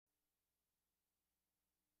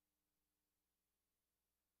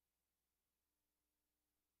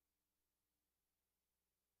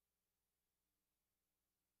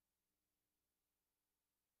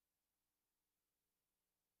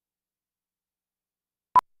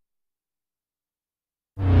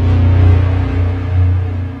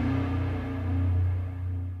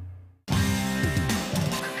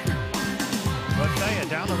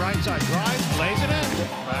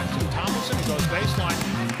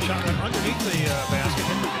Shot went underneath the basket.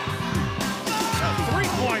 A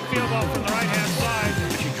three-point field goal from the right-hand side.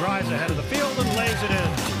 She drives ahead of the field and lays it in.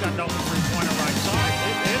 She's got an open three-pointer right side.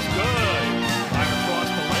 It is good. Right across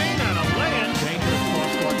the lane and a lay-in. Dangerous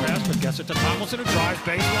cross-court pass, but gets it to Tomlinson, who drives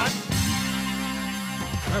baseline.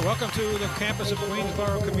 All right, welcome to the campus of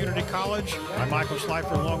Queensborough Community College. I'm Michael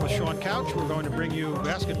Schleifer along with Sean Couch. We're going to bring you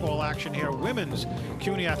basketball action here. Women's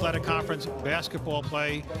CUNY Athletic Conference basketball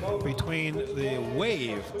play between the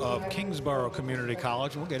Wave of Kingsborough Community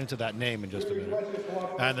College. We'll get into that name in just a minute.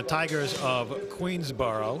 And the Tigers of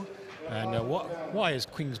Queensborough. And why is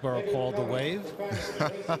Queensborough called the Wave?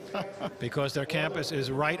 Because their campus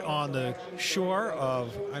is right on the shore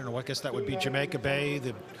of, I don't know, I guess that would be Jamaica Bay,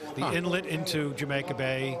 the inlet into Jamaica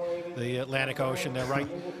Bay, the Atlantic Ocean. They're right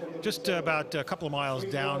just about a couple of miles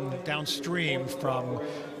downstream from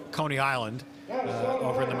Coney Island,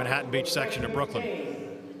 over in the Manhattan Beach section of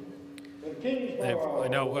Brooklyn. They've, I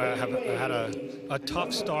know, have had a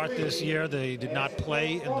tough start this year. They did not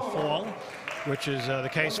play in the fall, which is the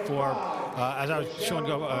case for, as I was showing,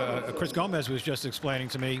 Chris Gomez was just explaining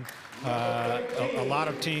to me, a lot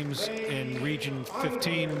of teams in Region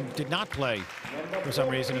 15 did not play for some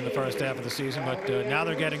reason in the first half of the season, but now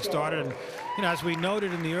they're getting started. And, you know, as we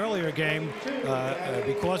noted in the earlier game,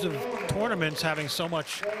 because of tournaments having so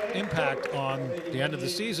much impact on the end of the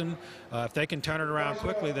season, if they can turn it around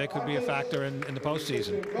quickly, they could be a factor in the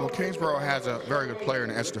postseason. Well, Kingsborough has a very good player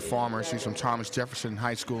in Esther Farmer. She's from Thomas Jefferson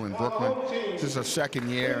High School in Brooklyn. This is her second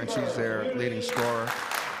year, and she's their leading scorer.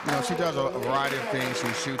 You know, she does a variety of things. She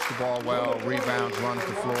shoots the ball well, rebounds, runs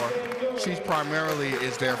the floor. She primarily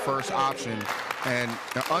is their first option, and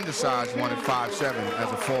the undersized one at 5'7"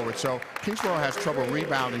 as a forward. So Kingsborough has trouble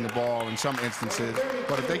rebounding the ball in some instances,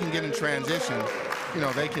 but if they can get in transition, you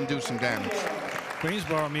know, they can do some damage.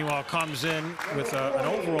 Queensborough, meanwhile, comes in with an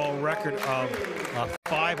overall record of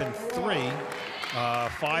 5-3.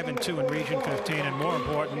 5-2 in Region 15, and more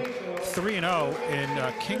important, 3-0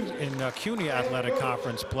 in CUNY Athletic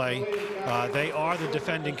Conference play. They are the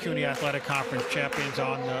defending CUNY Athletic Conference champions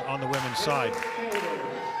on the women's side.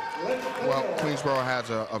 Well, Queensborough has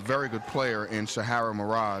a very good player in Sahara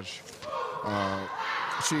Mirage.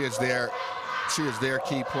 She is their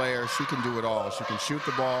key player. She can do it all. She can shoot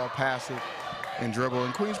the ball, pass it, and dribble.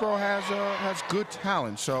 And Queensborough has good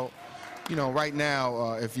talent. So, you know, right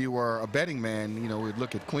now, if you were a betting man, you know, we'd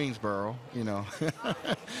look at Queensborough, you know,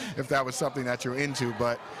 if that was something that you're into.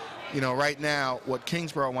 But, you know, right now, what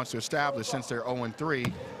Kingsborough wants to establish, since they're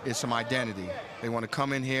 0-3, is some identity. They want to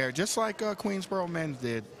come in here, just like Queensborough men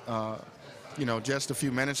did, you know, just a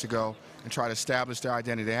few minutes ago, and try to establish their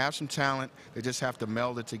identity. They have some talent. They just have to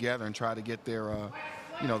meld it together and try to get their,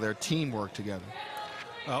 you know, their teamwork together.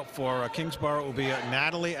 For Kingsborough, it will be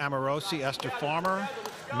Natalie Amorosi, Esther Farmer,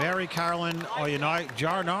 Mary Carolyn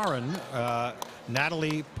Jarnaran,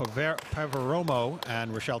 Natalie Paveromo,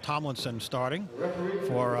 and Rochelle Tomlinson starting.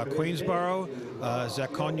 For Queensborough,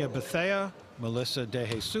 Zakonia Bethea, Melissa De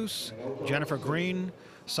Jesus, Jennifer Green,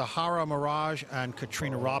 Sahara Mirage, and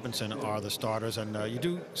Katrina Robinson are the starters. And you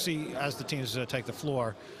do see, as the teams take the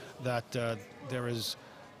floor, that there is,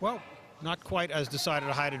 well, not quite as decided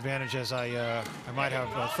a height advantage as I might have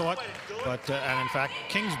thought, but and in fact,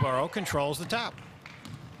 Kingsborough controls the top.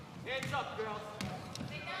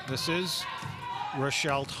 This is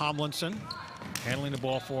Rochelle Tomlinson handling the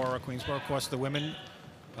ball for Queensborough. Of course, the women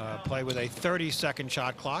play with a 30-second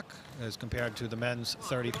shot clock as compared to the men's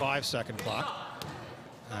 35-second clock.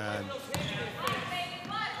 And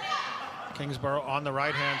Kingsborough on the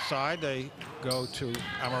right-hand side, they go to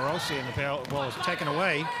Amorosi, and the ball is taken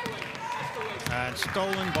away and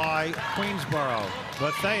stolen by Queensborough.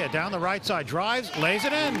 Bethea down the right side, drives, lays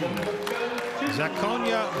it in.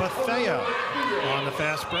 Zakonia Bethea on the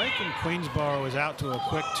fast break, and Queensborough is out to a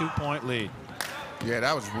quick 2-point lead. Yeah,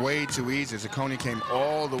 that was way too easy. Zakonia came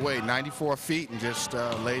all the way, 94 feet, and just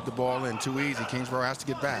laid the ball in too easy. Kingsborough has to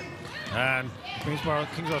get back. And Kingsborough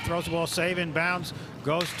throws the ball, save in bounds,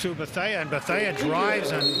 goes to Bethea, and Bethea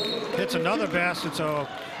drives and hits another basket. So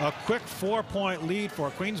a quick 4-point lead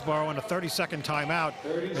for Queensborough, and a 30-second timeout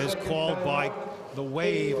is called by the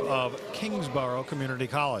Wave of Kingsborough Community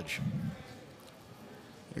College.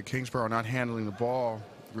 Yeah, Kingsborough not handling the ball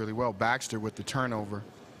really well. Baxter with the turnover,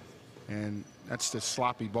 and that's the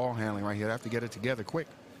sloppy ball handling right here. They have to get it together quick.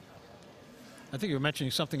 I think you were mentioning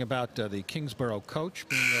something about the Kingsborough coach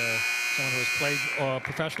being someone who has played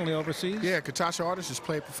professionally overseas. Yeah, Katasha Artis has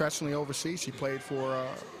played professionally overseas. She played for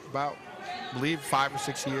about, I believe, 5 or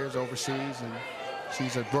 6 years overseas, and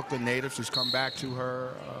she's a Brooklyn native. She's come back to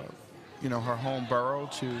her, you know, her home borough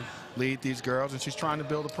to lead these girls, and she's trying to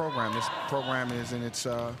build a program. This program is in its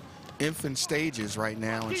infant stages right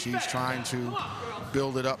now, and she's trying to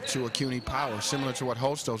build it up to a CUNY power, similar to what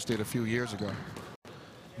Hostos did a few years ago.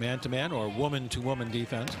 Man-to-man or woman-to-woman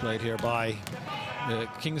defense played here by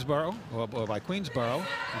Kingsborough, or by Queensborough.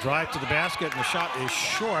 Drive to the basket, and the shot is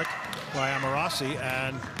short by Amarasi,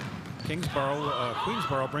 and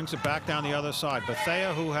Queensborough brings it back down the other side.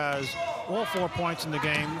 Bethea, who has all 4 points in the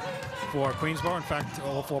game for Queensborough, in fact,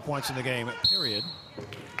 all 4 points in the game, period.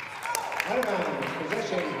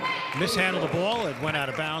 Mishandled the ball, it went out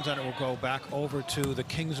of bounds, and it will go back over to the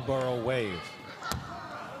Kingsborough Wave.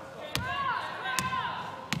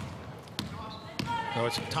 So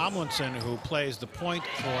it's Tomlinson who plays the point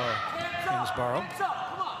for Kingsborough.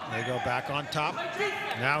 They go back on top.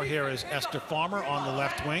 Now here is Esther Farmer on the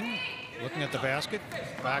left wing, looking at the basket.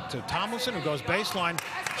 Back to Tomlinson, who goes baseline.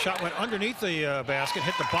 Shot went underneath the basket,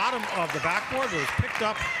 hit the bottom of the backboard, was picked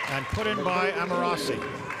up and put in by Amarasi.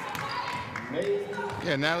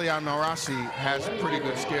 Yeah, Natalie Amarasi has pretty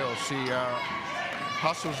good skills. She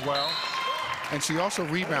hustles well, and she also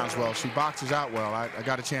rebounds well. She boxes out well. I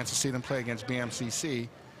got a chance to see them play against BMCC,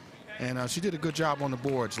 and she did a good job on the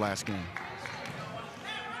boards last game.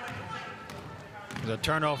 The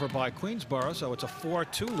turnover by Queensborough, so it's a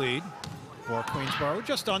 4-2 lead for Queensborough.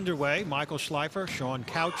 Just underway. Michael Schleifer, Sean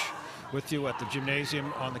Couch with you at the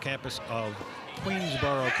gymnasium on the campus of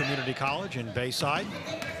Queensborough Community College in Bayside.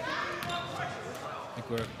 I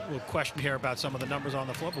think we'll question here about some of the numbers on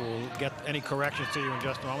the floor, but we'll get any corrections to you in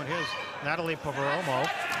just a moment. Here's Natalie Pavaromo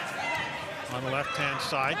on the left-hand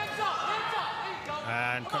side.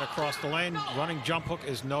 And cut across the lane. Running jump hook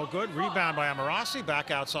is no good. Rebound by Amarasi.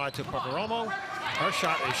 Back outside to Pavaromo. Her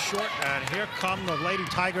shot is short, and here come the Lady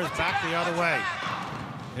Tigers back the other way.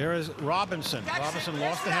 Here is Robinson. Robinson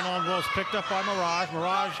lost the handle on Rose, picked up by Mirage.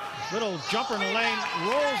 Mirage, little jumper in the lane,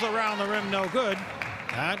 rolls around the rim, no good.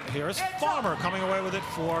 And here is Farmer coming away with it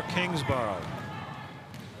for Kingsborough.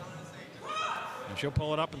 And she'll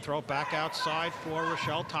pull it up and throw it back outside for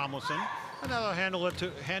Rochelle Tomlinson. And now they'll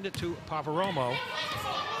hand it to Pavaromo,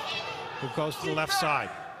 who goes to the left side.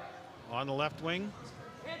 On the left wing,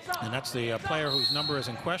 and that's the player whose number is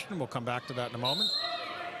in question. We'll come back to that in a moment.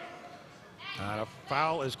 And a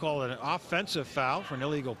foul is called an offensive foul for an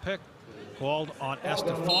illegal pick called on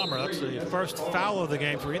Esther Farmer. That's the first foul of the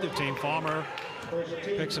game for either team. Farmer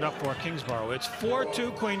picks it up for Kingsborough. It's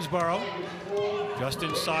 4-2 Queensborough, just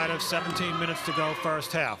inside of 17 minutes to go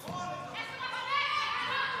first half.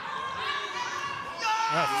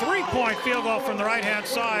 A three-point field goal from the right-hand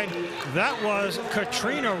side. That was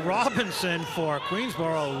Katrina Robinson for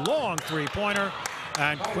Queensborough. Long three-pointer.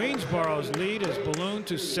 And Queensborough's lead is ballooned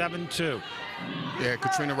to 7-2. Yeah,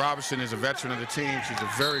 Katrina Robinson is a veteran of the team. She's a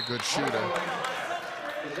very good shooter.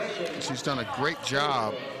 She's done a great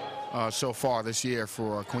job so far this year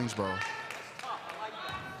for Queensborough.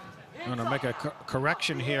 I'm going to make a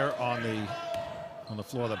correction here on the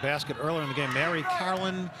floor of the basket. Earlier in the game, Mary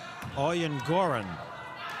Carolyn Oyengoran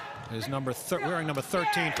is wearing number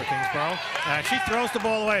 13 for Kingsborough. And she throws the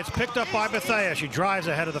ball away. It's picked up by Bethea. She drives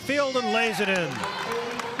ahead of the field and lays it in.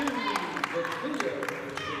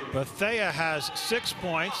 Bethea has 6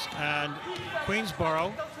 points, and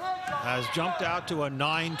Queensborough has jumped out to a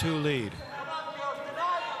 9-2 lead.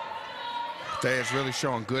 Bethea's really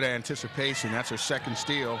showing good anticipation. That's her second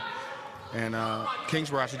steal. And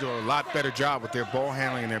Kingsborough has to do a lot better job with their ball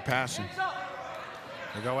handling and their passing.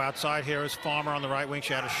 They go outside. Here is Farmer on the right wing.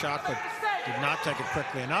 She had a shot, but did not take it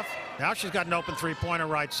quickly enough. Now she's got an open three-pointer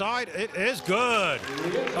right side. It is good.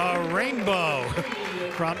 A rainbow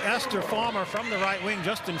from Esther Farmer from the right wing,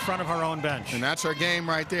 just in front of her own bench. And that's her game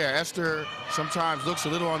right there. Esther sometimes looks a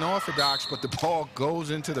little unorthodox, but the ball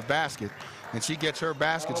goes into the basket, and she gets her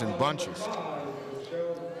baskets in bunches.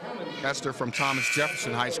 Esther from Thomas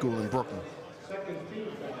Jefferson High School in Brooklyn.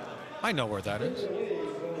 I know where that is.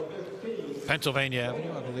 Pennsylvania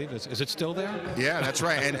Avenue, I believe. Is it still there? Yeah, that's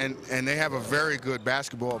right. And they have a very good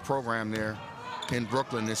basketball program there in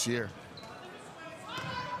Brooklyn this year.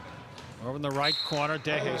 Over in the right corner,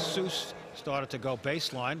 De Jesus started to go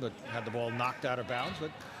baseline, but had the ball knocked out of bounds. But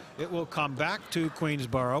it will come back to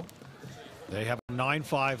Queensborough. They have a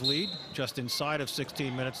 9-5 lead, just inside of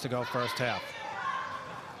 16 minutes to go first half.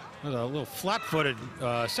 There's a little flat-footed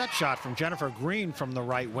set shot from Jennifer Green from the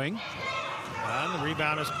right wing. And the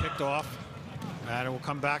rebound is picked off. And it will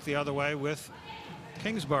come back the other way with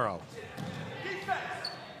Kingsborough.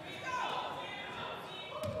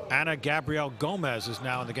 Anna Gabrielle Gomez is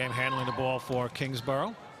now in the game, handling the ball for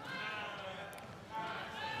Kingsborough.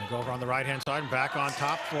 They go over on the right-hand side and back on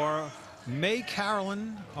top for May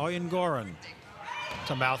Carolyn Oyengoran.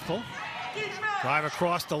 It's a mouthful. Drive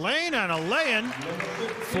across the lane and a lay-in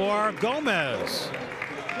for Gomez.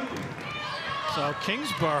 So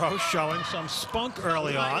Kingsborough showing some spunk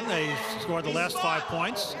early on. They scored the last 5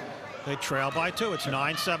 points. They trail by 2. It's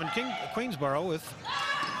 9-7 Queensborough with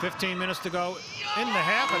 15 minutes to go in the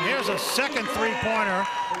half. And here's a second three-pointer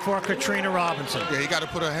for Katrina Robinson. Yeah, you got to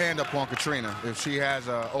put a hand up on Katrina. If she has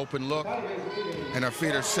an open look and her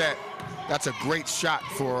feet are set, that's a great shot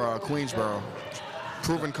for Queensborough.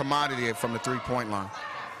 Proven commodity from the three-point line.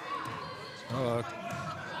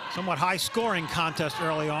 Somewhat high-scoring contest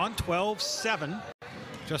early on, 12-7.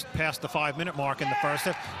 Just past the 5-minute mark in the first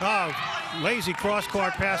half. Oh, lazy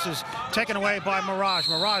cross-court passes taken away by Mirage.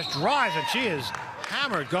 Mirage drives, and she is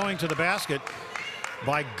hammered going to the basket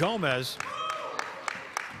by Gomez.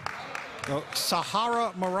 So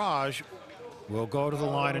Sahara Mirage will go to the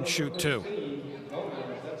line and shoot 2.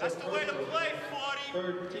 That's the way to play,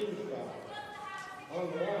 40. 13 on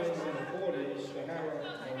the line in the 40, Sahara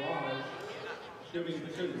Mirage shooting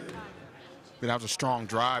 2. That was a strong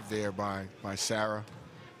drive there by Sarah.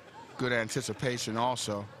 Good anticipation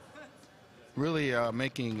also. Really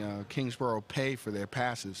making Kingsborough pay for their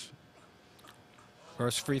passes.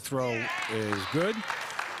 First free throw is good.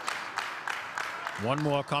 One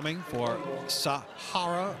more coming for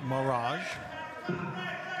Sahara Mirage.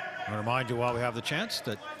 I remind you while we have the chance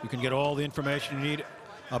that you can get all the information you need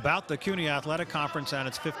about the CUNY Athletic Conference and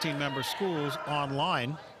its 15-member schools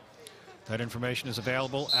online. That information is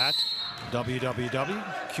available at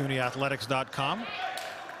www.cunyathletics.com.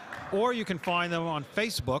 Or you can find them on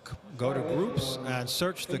Facebook. Go to groups and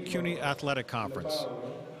search the CUNY Athletic Conference.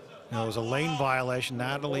 There was a lane violation.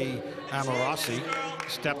 Natalie Amarasi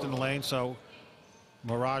stepped in the lane, so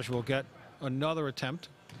Mirage will get another attempt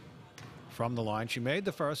from the line. She made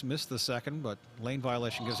the first, missed the second, but lane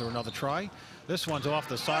violation gives her another try. This one's off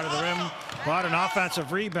the side of the rim. Brought an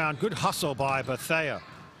offensive rebound. Good hustle by Bethea.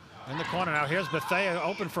 In the corner now, here's Bethea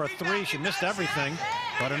open for a 3. She missed everything,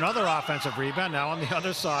 but another offensive rebound. Now on the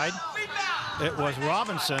other side, it was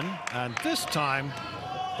Robinson, and this time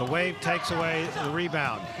the Wave takes away the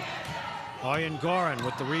rebound. Oyen Gorin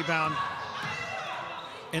with the rebound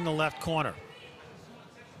in the left corner.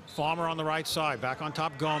 Farmer on the right side, back on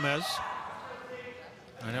top Gomez.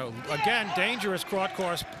 I know, again, dangerous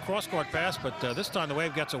cross-court pass, but this time the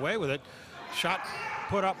Wave gets away with it. Shot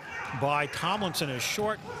put up by Tomlinson is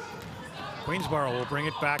short. Queensborough will bring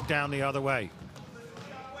it back down the other way.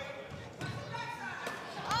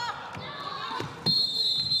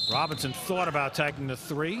 Robinson thought about taking the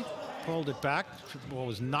 3, pulled it back. Ball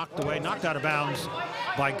was knocked away, knocked out of bounds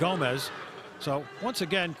by Gomez. So once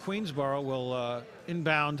again, Queensborough will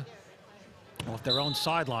inbound off their own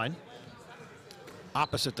sideline,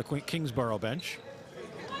 opposite the Kingsborough bench.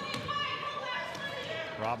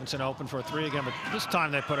 Robinson open for a 3 again, but this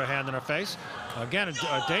time they put a hand in her face. Again,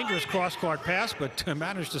 a dangerous cross-court pass, but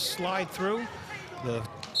managed to slide through. The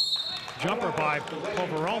jumper by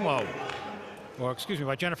Poveromo, or excuse me,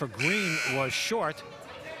 by Jennifer Green was short,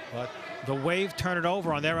 but the Wave turn it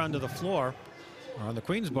over on their end of the floor, or on the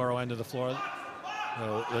Queensborough end of the floor.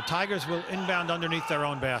 The Tigers will inbound underneath their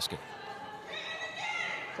own basket.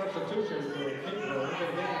 Substitution for Kingsborough,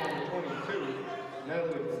 number 22,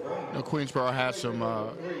 Natalie Poveromo. Queensborough has some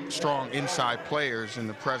strong inside players in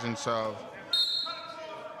the presence of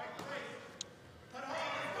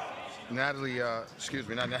Natalie, excuse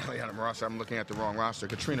me, not Natalie Amarasi, I'm looking at the wrong roster.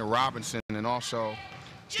 Katrina Robinson and also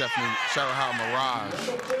Sahara Mirage.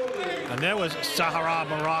 And there was Sahara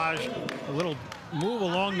Mirage, a little move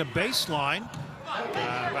along the baseline.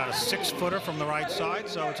 About a 6-footer from the right side,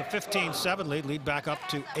 so it's a 15-7 lead back up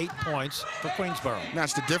to 8 points for Queensborough. And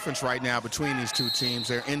that's the difference right now between these two teams.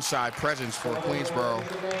 Their inside presence for Queensborough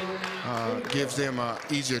gives them an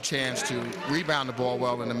easier chance to rebound the ball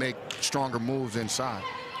well and to make stronger moves inside.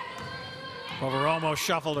 Poveromo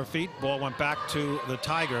shuffled her feet. Ball went back to the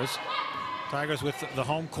Tigers. Tigers with the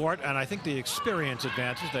home court, and I think the experience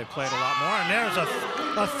advantage. They played a lot more. And there's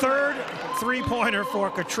a third three-pointer for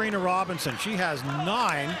Katrina Robinson. She has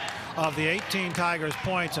 9 of the 18 Tigers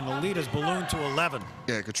points, and the lead is ballooned to 11.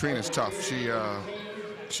 Yeah, Katrina's tough. She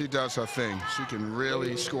does her thing. She can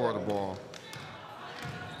really score the ball.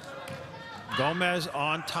 Gomez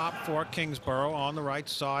on top for Kingsborough on the right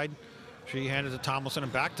side. She handed to Tomlinson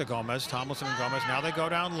and back to Gomez. Tomlinson and Gomez. Now they go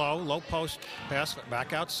down low post pass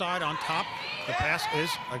back outside on top. The pass is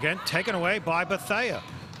again taken away by Bethea.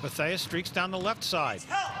 Bethea streaks down the left side.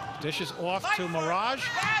 Dishes off to Mirage.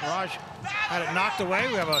 Mirage had it knocked away.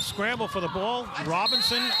 We have a scramble for the ball.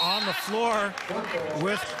 Robinson on the floor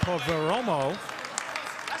with Poveromo.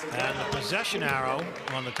 And the possession arrow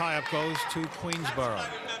on the tie-up goes to Queensborough.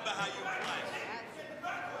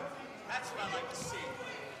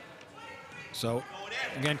 So,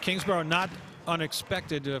 again, Kingsborough not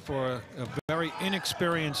unexpected for a very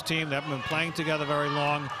inexperienced team. They haven't been playing together very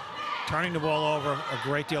long, turning the ball over a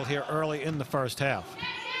great deal here early in the first half.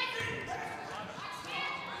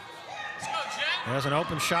 There's an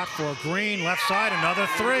open shot for Green, left side, another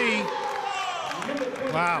three.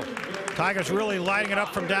 Wow, Tigers really lighting it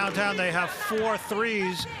up from downtown. They have 4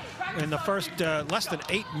 threes in the first less than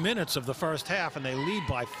 8 minutes of the first half, and they lead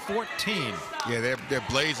by 14. Yeah, they're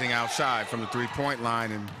blazing outside from the three-point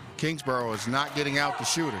line, and Kingsborough is not getting out the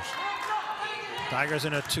shooters. Tigers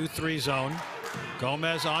in a 2-3 zone.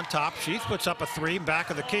 Gomez on top. Sheath puts up a three, back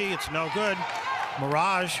of the key. It's no good.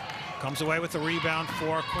 Mirage comes away with the rebound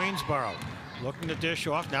for Queensborough. Looking to dish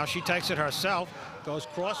off. Now she takes it herself. Goes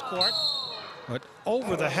cross court, but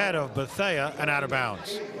over the head of Bethea and out of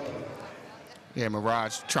bounds. Yeah,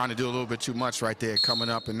 Mirage trying to do a little bit too much right there, coming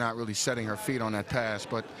up and not really setting her feet on that pass.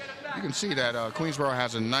 But you can see that Queensborough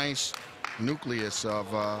has a nice nucleus of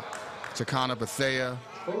Takana Bethea,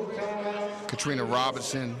 Katrina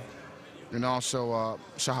Robinson, and also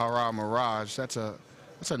Sahara Mirage. That's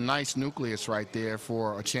a nice nucleus right there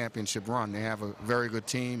for a championship run. They have a very good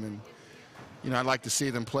team, and you know, I'd like to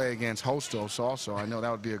see them play against Hostos also. I know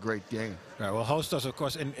that would be a great game. Right, well, Hostos, of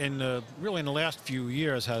course, really in the last few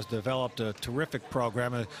years has developed a terrific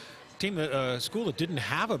program. A team, a school that didn't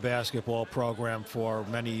have a basketball program for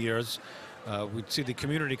many years. We'd see the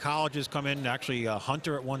community colleges come in. Actually,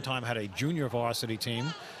 Hunter at one time had a junior varsity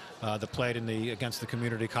team that played against the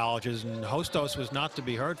community colleges, and Hostos was not to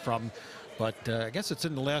be heard from. But I guess it's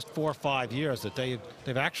in the last 4 or 5 years that they've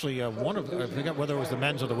actually I forget whether it was the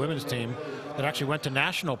men's or the women's team that actually went to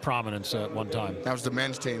national prominence at one time. That was the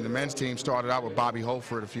men's team. The men's team started out with Bobby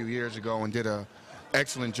Holford a few years ago and did an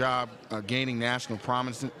excellent job gaining national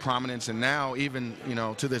prominence. And now, even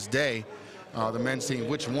to this day, the men's team,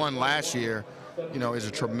 which won last year, is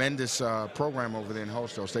a tremendous program over there in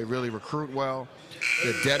Hostos. They really recruit well.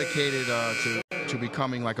 They're dedicated to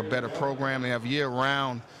becoming like a better program. They have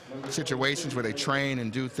year-round situations where they train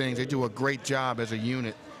and do things. They do a great job as a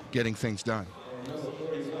unit getting things done.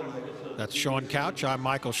 That's Sean Couch. I'm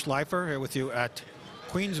Michael Schleifer here with you at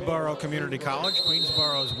Queensborough Community College.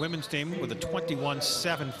 Queensborough's women's team with a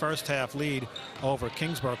 21-7 first half lead over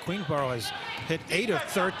Kingsborough. Queensborough has hit 8 of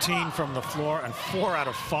 13 from the floor and 4 out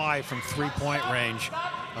of 5 from three-point range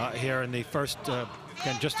here in the first,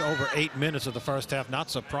 again, just over 8 minutes of the first half. Not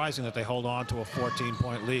surprising that they hold on to a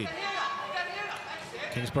 14-point lead.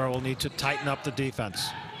 Kingsborough will need to tighten up the defense.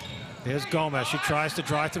 Here's Gomez. She tries to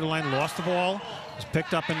drive through the lane, lost the ball, was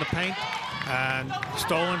picked up in the paint, and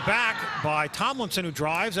stolen back by Tomlinson, who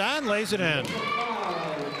drives and lays it in.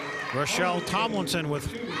 Rochelle Tomlinson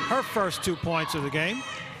with her first 2 points of the game.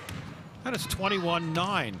 And it's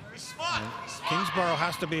 21-9. Kingsborough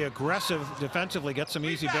has to be aggressive defensively, get some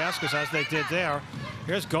easy baskets as they did there.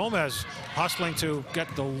 Here's Gomez hustling to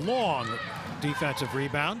get the long defensive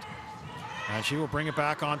rebound. And she will bring it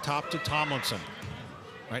back on top to Tomlinson.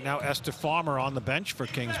 Right now, Esther Farmer on the bench for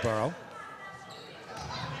Kingsborough.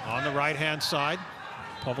 On the right-hand side,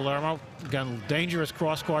 Povalermo, again, dangerous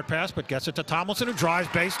cross-court pass, but gets it to Tomlinson, who drives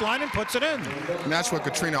baseline and puts it in. And that's what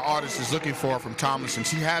Katrina Artis is looking for from Tomlinson.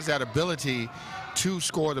 She has that ability to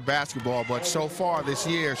score the basketball, but so far this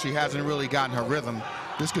year, she hasn't really gotten her rhythm.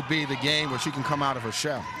 This could be the game where she can come out of her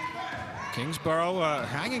shell. Kingsborough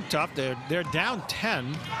hanging tough. They're down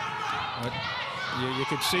 10. But you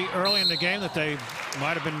could see early in the game that they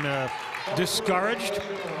might have been discouraged,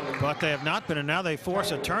 but they have not been, and now they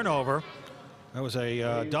force a turnover. That was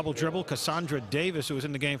a double dribble. Cassandra Davis, who was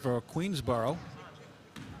in the game for Queensborough.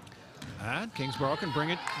 And Kingsborough can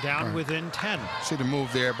bring it down within 10. See the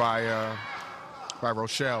move there by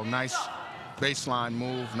Rochelle. Nice baseline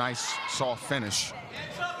move, nice soft finish.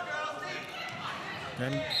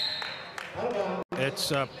 And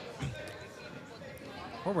it's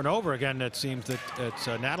over and over again, it seems that it's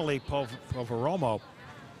Natalie Poveromo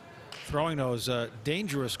throwing those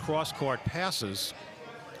dangerous cross-court passes.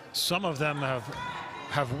 Some of them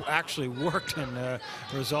have actually worked and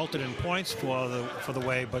resulted in points for the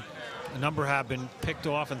way, but a number have been picked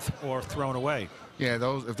off or thrown away. Yeah,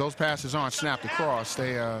 if those passes aren't snapped across,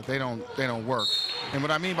 they don't work. And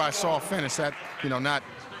what I mean by soft finish, that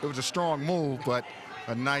it was a strong move, but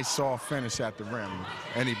a nice soft finish at the rim.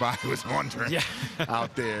 Anybody was wondering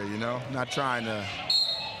out there, not trying to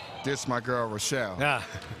diss my girl Rochelle. Yeah.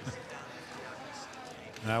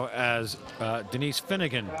 Now, as Denise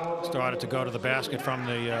Finnegan started to go to the basket from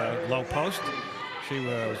the low post, she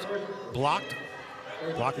was blocked.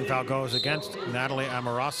 Blocking foul goes against Natalie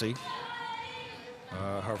Amarasi.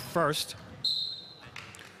 Her first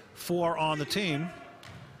 4 on the team.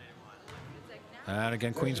 And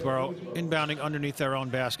again, Queensborough inbounding underneath their own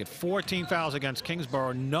basket. 14 fouls against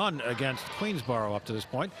Kingsborough, none against Queensborough up to this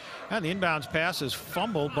point. And the inbounds pass is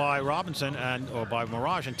fumbled by Robinson or by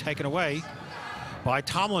Mirage and taken away by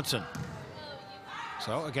Tomlinson.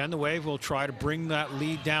 So again, the Wave will try to bring that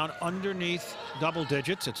lead down underneath double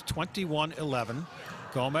digits. It's 21-11.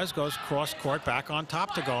 Gomez goes cross court, back on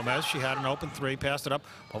top to Gomez. She had an open three, passed it up.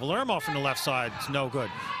 Palermo from the left side, it's no good.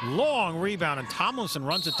 Long rebound, and Tomlinson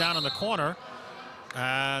runs it down in the corner.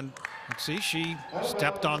 And let's see, she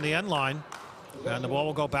stepped on the end line, and the ball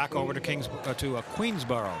will go back over to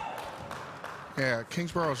Queensborough. Yeah,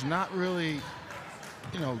 Kingsborough's not really,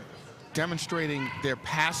 demonstrating their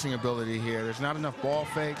passing ability here. There's not enough ball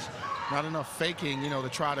fakes, not enough faking, to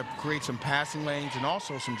try to create some passing lanes and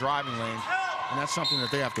also some driving lanes. And that's something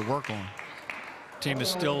that they have to work on. Team is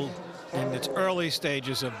still in its early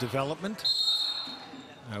stages of development.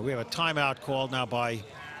 We have a timeout called now by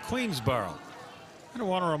Queensborough. I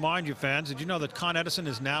want to remind you, fans, did you know that Con Edison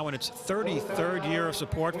is now in its 33rd year of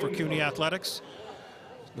support for CUNY athletics?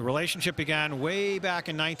 The relationship began way back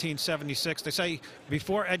in 1976. They say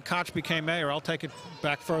before Ed Koch became mayor, I'll take it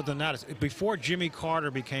back further than that, it's before Jimmy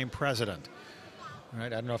Carter became president. Right? I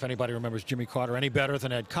don't know if anybody remembers Jimmy Carter any better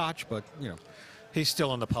than Ed Koch, but he's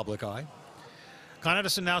still in the public eye. Con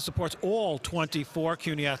Edison now supports all 24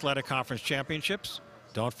 CUNY Athletic Conference championships.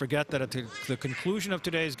 Don't forget that at the conclusion of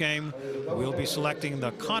today's game, we'll be selecting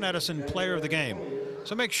the Con Edison Player of the Game.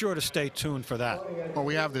 So make sure to stay tuned for that. Well,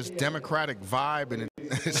 we have this democratic vibe and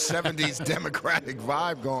 70s democratic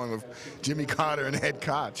vibe going with Jimmy Carter and Ed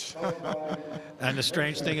Koch. And the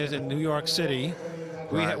strange thing is, in New York City,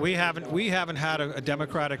 we haven't had a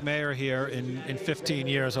Democratic mayor here in 15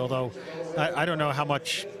 years. Although I don't know how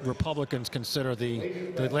much Republicans consider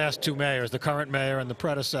the last two mayors, the current mayor and the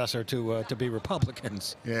predecessor, to be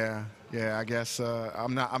Republicans. Yeah. I guess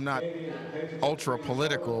I'm not ultra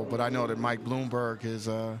political, but I know that Mike Bloomberg has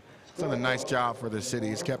done a nice job for the city.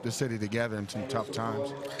 He's kept the city together in some tough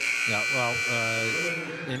times. Yeah. Well,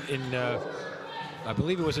 I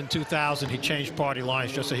believe it was in 2000, he changed party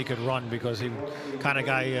lines just so he could run, because he kind of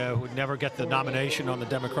guy who would never get the nomination on the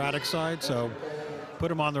Democratic side. So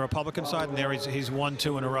put him on the Republican side, and there he's won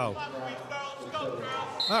 2 in a row.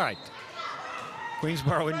 All right.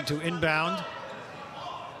 Queensborough into inbound.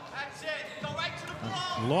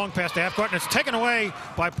 Long pass to half court, and it's taken away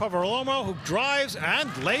by Poveromo, who drives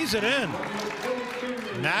and lays it in.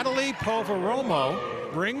 Natalie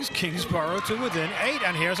Poveromo brings Kingsborough to within 8,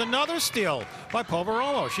 and here's another steal by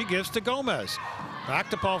Poveromo. She gives to Gomez.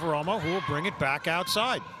 Back to Poveromo, who will bring it back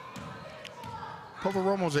outside.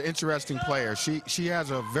 Poveromo's an interesting player. She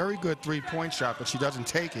has a very good three-point shot, but she doesn't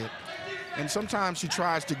take it. And sometimes she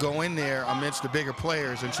tries to go in there amidst the bigger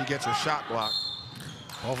players, and she gets her shot blocked.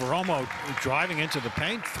 Poveromo driving into the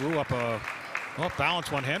paint, threw up a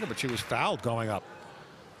balanced one-hander, but she was fouled going up.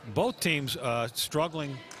 Both teams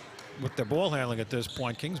struggling with their ball handling at this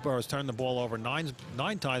point. Kingsborough has turned the ball over nine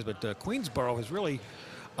times, but Queensborough has really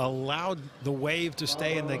allowed the Wave to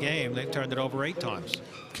stay in the game. They've turned it over 8 times.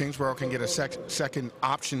 Kingsborough can get a second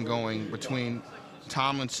option going between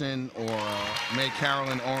Tomlinson or May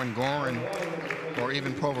Carolyn, Oren Gorin, or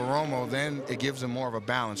even Poveromo. Then it gives them more of a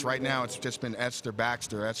balance. Right now it's just been Esther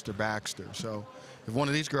Baxter. So if one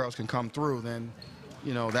of these girls can come through, then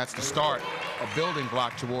that's the start, a building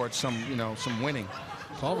block towards some winning.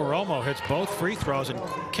 Poveromo hits both free throws, and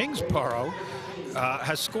Kingsborough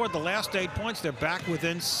has scored the last 8 points. They're back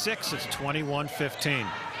within 6. It's 21-15.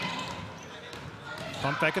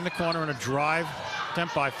 Pump fake in the corner and a drive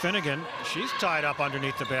attempt by Finnegan. She's tied up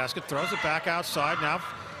underneath the basket, throws it back outside. Now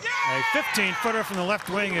a 15-footer from the left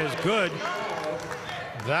wing is good.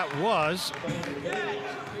 That was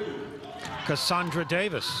Cassandra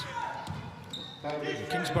Davis.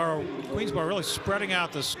 Queensborough really spreading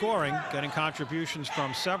out the scoring, getting contributions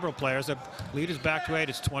from several players. The lead is back to 8.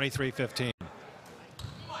 It's 23-15.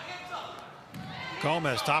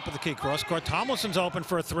 Gomez, top of the key, cross court. Tomlinson's open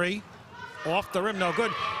for a 3. Off the rim, no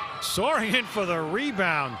good. Soaring in for the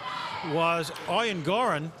rebound was Oyen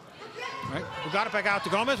Gorin. Right, we got it back out to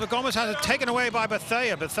Gomez, but Gomez has it taken away by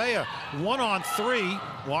Bethea. Bethea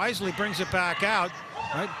 1-on-3, wisely brings it back out.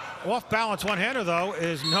 Right, off balance one-hander though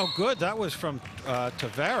is no good. That was from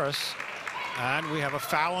Tavares, and we have a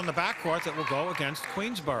foul on the backcourt that will go against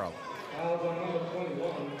Queensborough.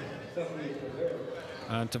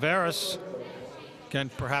 And Tavares,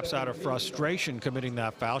 again, perhaps out of frustration, committing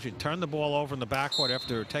that foul. She turned the ball over in the backcourt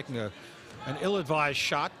after taking an ill-advised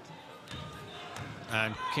shot.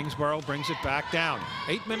 And Kingsborough brings it back down.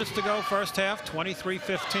 8 minutes to go, first half.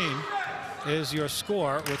 23-15 is your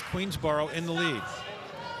score, with Queensborough in the lead.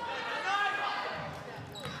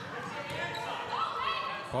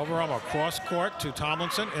 Poveromo cross court to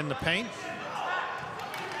Tomlinson in the paint.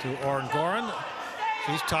 To Orengoren.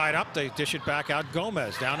 She's tied up. They dish it back out.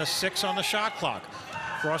 Gomez down to 6 on the shot clock.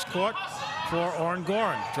 Cross court for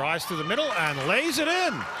Orengoren. Drives through the middle and lays it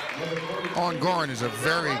in. Orengoren is a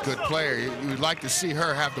very good player. You'd like to see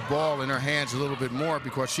her have the ball in her hands a little bit more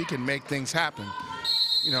because she can make things happen.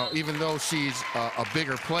 You know, even though she's a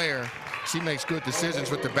bigger player, she makes good decisions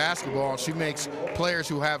with the basketball. She makes players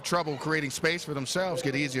who have trouble creating space for themselves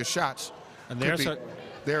get easier shots. And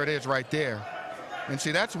there it is right there. And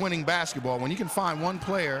see, that's winning basketball. When you can find one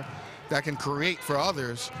player that can create for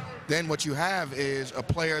others, then what you have is a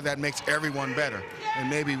player that makes everyone better. And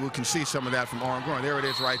maybe we can see some of that from Orengoren. There it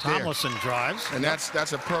is right there. Tomlinson drives. And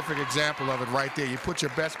that's a perfect example of it right there. You put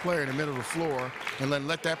your best player in the middle of the floor and then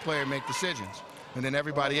let that player make decisions. And then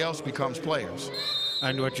everybody else becomes players.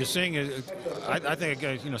 And what you're seeing is, I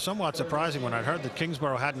think, somewhat surprising when I heard that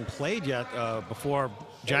Kingsborough hadn't played yet before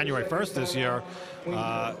January 1st this year.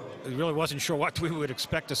 Really wasn't sure what we would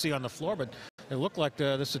expect to see on the floor, but it looked like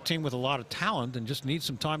this is a team with a lot of talent and just needs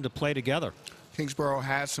some time to play together. Kingsborough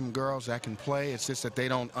has some girls that can play. It's just that they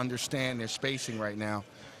don't understand their spacing right now.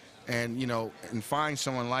 And, and find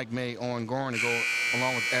someone like May Orengoren to go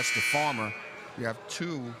along with Esther Farmer, you have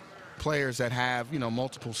two players that have,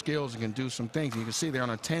 multiple skills and can do some things. And you can see they're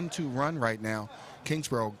on a 10-2 run right now.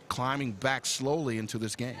 Kingsborough climbing back slowly into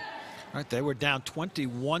this game. All right, they were down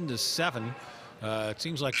 21-7. It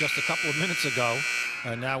seems like just a couple of minutes ago.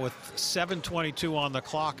 And now with 7:22 on the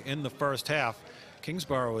clock in the first half,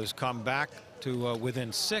 Kingsborough has come back to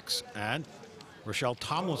within 6. And Rochelle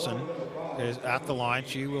Tomlinson is at the line.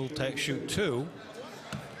 She will shoot 2.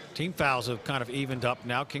 Team fouls have kind of evened up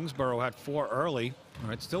now. Kingsborough had 4 early. All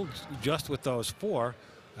right, still just with those 4.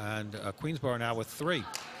 And Queensborough now with 3.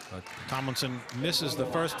 Tomlinson misses the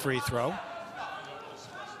first free throw.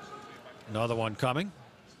 Another one coming.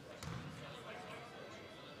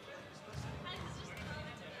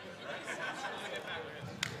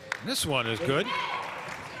 This one is good.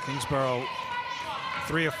 Kingsborough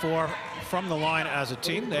 3 of 4 from the line as a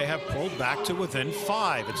team. They have pulled back to within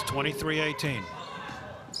 5. It's 23-18.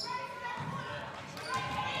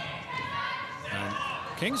 And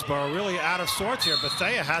Kingsborough really out of sorts here.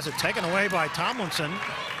 Bethea has it taken away by Tomlinson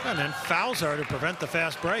and then fouls her to prevent the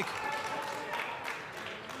fast break.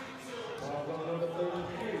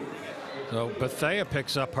 So Bethea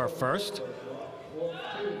picks up her first.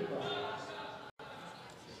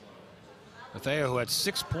 Bethea, who had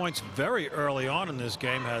 6 points very early on in this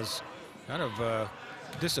game, has kind of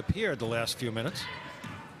disappeared the last few minutes.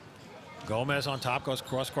 Gomez on top, goes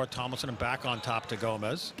cross-court Tomlinson and back on top to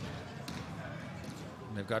Gomez.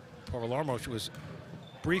 And they've got Poveromo, who was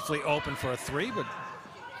briefly open for a 3, but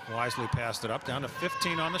wisely passed it up. Down to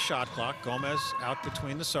 15 on the shot clock. Gomez out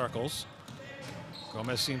between the circles.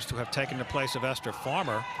 Gomez seems to have taken the place of Esther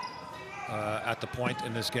Farmer at the point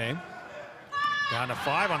in this game. Down to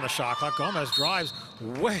 5 on the shot clock. Gomez drives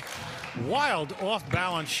way wild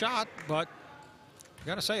off-balance shot, but I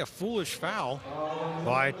got to say a foolish foul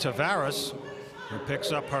by Tavares, who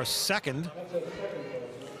picks up her second,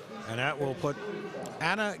 and that will put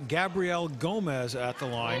Ana Gabrielle Gomez at the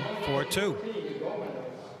line for 2.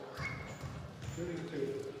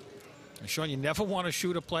 And Sean, you never want to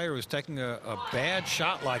shoot a player who's taking a bad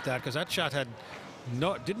shot like that, because that shot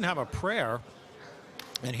didn't have a prayer.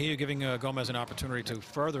 And here you're giving Gomez an opportunity to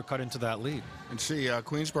further cut into that lead. And see,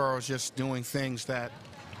 Queensborough is just doing things that,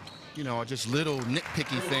 are just little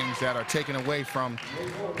nitpicky things that are taken away from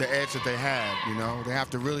the edge that they had. They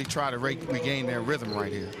have to really try to regain their rhythm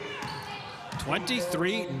right here.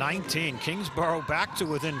 23-19. Kingsborough back to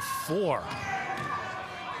within 4.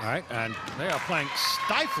 All right, and they are playing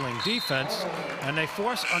stifling defense, and they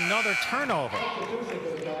force another turnover.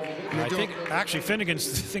 I think actually Finnegan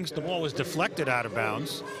thinks the ball was deflected out of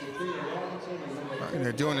bounds. And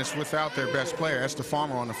they're doing this without their best player, Esther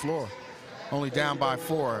Farmer, on the floor. Only down by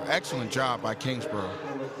 4. Excellent job by Kingsborough.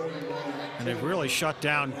 And they've really shut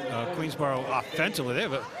down Queensborough offensively.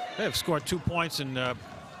 They have scored 2 points, and I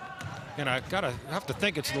have to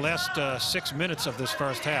think it's the last 6 minutes of this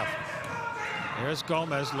first half. Here's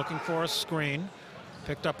Gomez looking for a screen.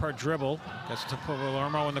 Picked up her dribble. Gets to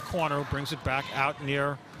Poveromo in the corner. Brings it back out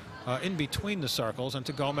near in between the circles and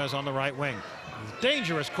to Gomez on the right wing.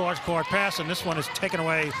 Dangerous cross-court pass, and this one is taken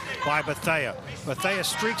away by Bethea. Bethea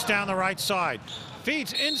streaks down the right side.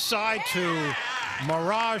 Feeds inside to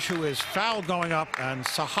Mirage, who is foul going up, and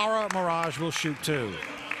Sahara Mirage will shoot 2.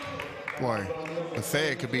 Boy,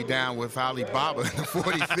 Bethea could be down with Alibaba in the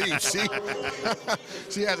 40 Thieves.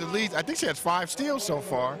 She has at least, I think she has 5 steals so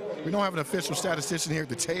far. We don't have an official statistician here at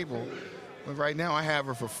the table, but right now I have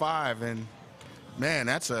her for 5, and Man,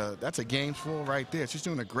 that's a game's full right there. She's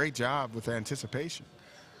doing a great job with anticipation.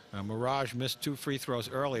 Mirage missed 2 free throws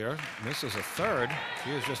earlier. Misses a third.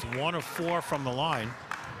 She is just 1 of 4 from the line.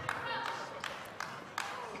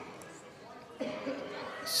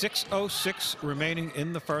 6:06 remaining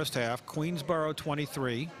in the first half. Queensborough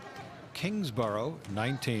 23, Kingsborough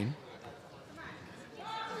 19.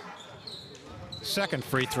 Second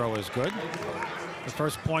free throw is good. The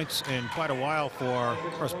first point in quite a while for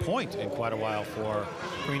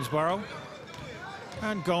Queensborough.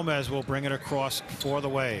 And Gomez will bring it across for the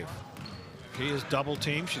Wave. She is double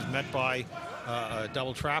teamed. She's met by a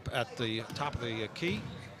double trap at the top of the key,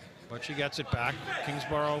 but she gets it back.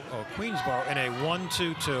 Queensborough in a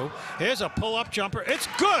 1-2-2. Here's a pull-up jumper. It's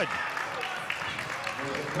good.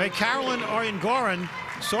 Carolyn Oyengoran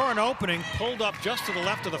saw an opening, pulled up just to the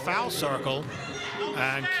left of the foul circle,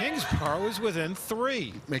 and Kingsborough is within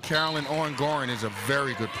 3. Carolyn Oyengoran is a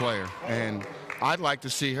very good player, and I'd like to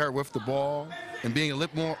see her with the ball and being a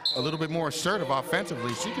little bit more assertive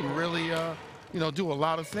offensively. She can really, do a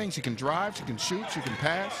lot of things. She can drive, she can shoot, she can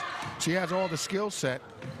pass. She has all the skill set,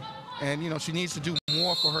 and she needs to do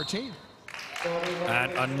more for her team.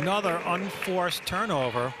 And another unforced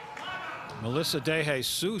turnover. Melissa De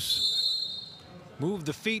Jesus moved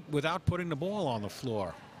the feet without putting the ball on the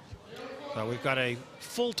floor. So we've got a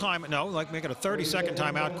make it a 30-second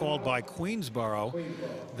timeout called by Queensborough.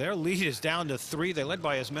 Their lead is down to 3. They led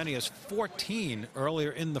by as many as 14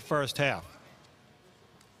 earlier in the first half.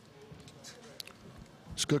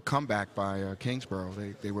 It's a good comeback by Kingsborough.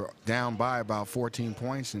 They were down by about 14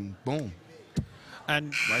 points, and boom.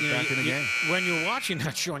 And right back in the game. When you're watching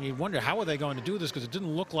that, Sean, you wonder how are they going to do this, because it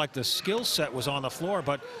didn't look like the skill set was on the floor,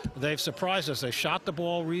 but they've surprised us. They shot the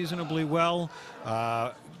ball reasonably well.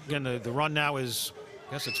 Again, the run now is,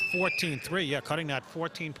 I guess it's 14-3. Yeah, cutting that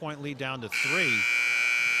 14-point lead down to 3.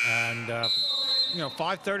 And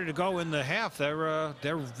 5:30 to go in the half.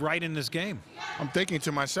 They're right in this game. I'm thinking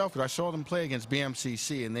to myself, because I saw them play against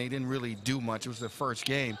BMCC, and they didn't really do much. It was their first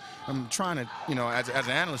game. I'm trying to, as an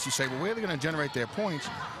analyst, you say, well, where are they going to generate their points?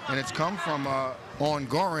 And it's come from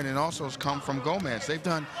Oyengoran, and also it's come from Gomez. They've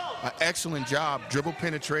done an excellent job dribble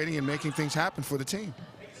penetrating and making things happen for the team.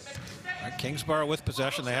 Right, Kingsborough with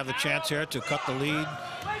possession. They have the chance here to cut the lead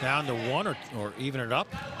down to 1 or even it up.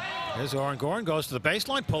 Here's Oyengoran, goes to the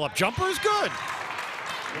baseline. Pull-up jumper is good.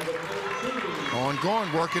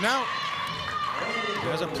 Oyengoran working out.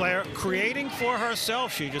 There's a player creating for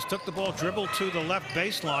herself. She just took the ball, dribbled to the left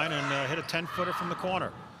baseline, and hit a 10-footer from the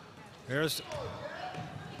corner. Here's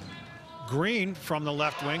Green from the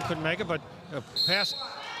left wing. Couldn't make it, but a pass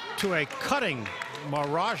to a cutting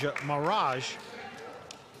Mirage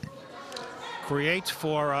creates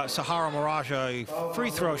for Sahara Mirage a free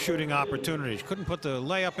throw shooting opportunity. She couldn't put the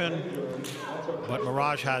layup in, but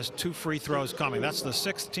Mirage has 2 free throws coming. That's the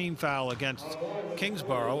 6th team foul against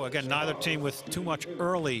Kingsborough. Again, neither team with too much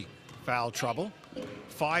early foul trouble.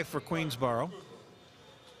 5 for Queensborough.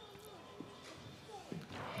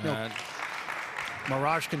 And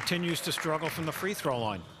Mirage continues to struggle from the free throw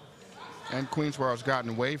line. And Queensborough's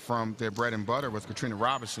gotten away from their bread and butter with Katrina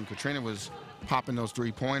Robinson. Katrina was popping those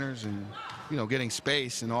 3-pointers and getting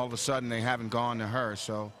space, and all of a sudden they haven't gone to her.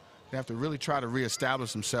 So they have to really try to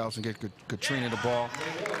reestablish themselves and get Katrina the ball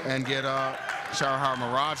and get Sahara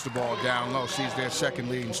Mirage the ball down low. She's their second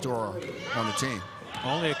leading scorer on the team.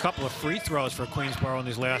 Only a couple of free throws for Queensborough in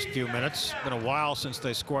these last few minutes. It's been a while since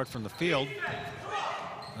they scored from the field.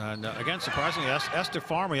 And again, surprisingly, Esther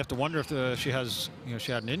Farmer, you have to wonder if she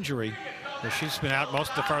had an injury. She's been out most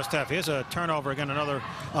of the first half. Here's a turnover again,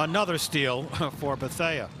 another steal for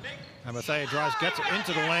Bethea. And Bethea drives, gets it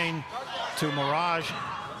into the lane to Mirage.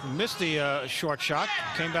 Missed the short shot.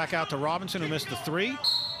 Came back out to Robinson, who missed the 3.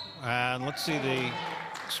 And let's see the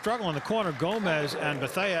struggle in the corner, Gomez and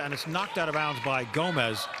Bethea, and it's knocked out of bounds by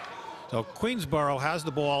Gomez. So Queensborough has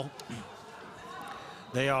the ball.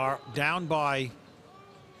 They are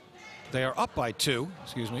up by 2,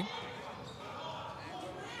 excuse me.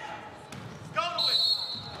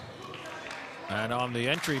 And on the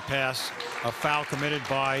entry pass, a foul committed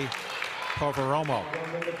by Poveromo.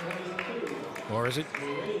 Or is it?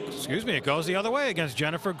 Excuse me, it goes the other way against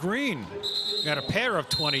Jennifer Green. Got a pair of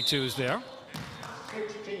 22s there.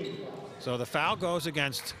 So the foul goes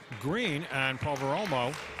against Green and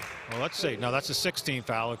Poveromo. Well, let's see. No, that's a 16th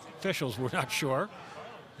foul. Officials were not sure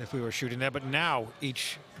if we were shooting there, but now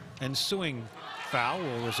each ensuing foul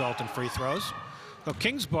will result in free throws. So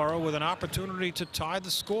Kingsborough with an opportunity to tie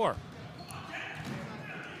the score.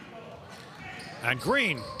 And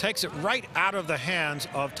Green takes it right out of the hands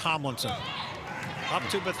of Tomlinson. Up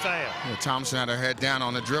to Bethea. Yeah, Thompson had her head down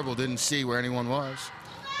on the dribble, didn't see where anyone was.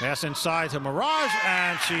 Pass inside to Mirage,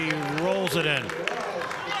 and she rolls it in.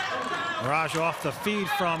 Mirage off the feed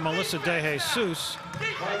from Melissa De Jesus.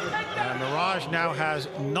 And Mirage now has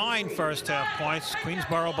 9 first-half points.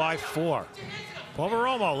 Queensborough by 4.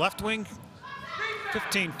 Poveromo, left wing,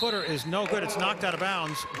 15-footer is no good. It's knocked out of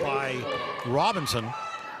bounds by Robinson.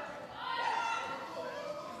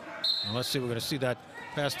 And let's see, we're going to see that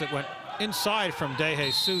pass that went inside from De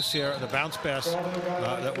Jesus here, the bounce pass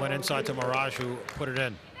that went inside to Mirage, who put it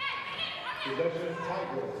in.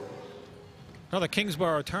 Another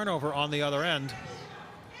Kingsborough turnover on the other end.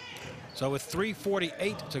 So with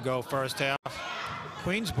 3:48 to go first half,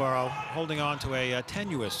 Queensborough holding on to a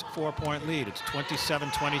tenuous 4-point lead. It's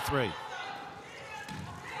 27-23.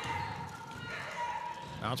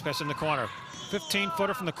 Bounce pass in the corner.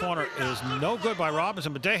 15-footer from the corner is no good by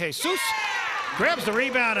Robinson, but De Jesus grabs the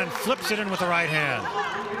rebound and flips it in with the right hand.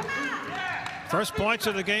 First points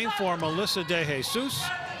of the game for Melissa De Jesus,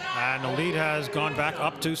 and the lead has gone back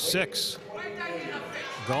up to 6.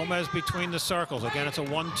 Gomez between the circles. Again, it's a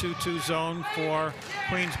 1-2-2 zone for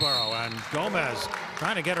Queensborough, and Gomez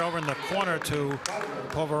trying to get it over in the corner to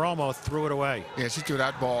Poveromo, threw it away. Yeah, she threw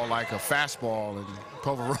that ball like a fastball, and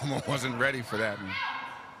Poveromo wasn't ready for that.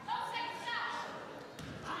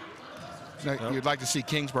 Now, you'd like to see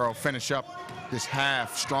Kingsborough finish up this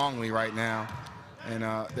half strongly right now, and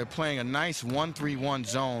they're playing a nice 1-3-1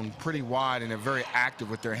 zone, pretty wide, and they're very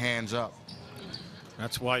active with their hands up.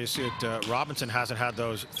 That's why you see it. Robinson hasn't had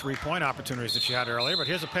those 3-point opportunities that she had earlier, but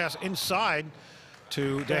here's a pass inside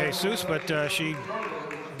to De Jesus, but she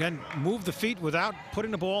again moved the feet without putting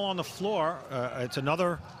the ball on the floor. It's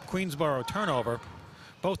another Queensborough turnover.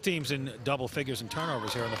 Both teams in double figures in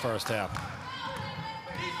turnovers here in the first half.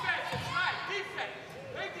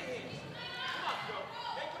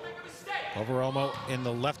 Poveromo in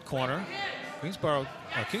the left corner. Kingsborough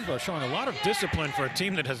showing a lot of discipline for a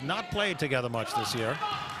team that has not played together much this year.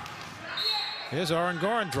 Here's Oren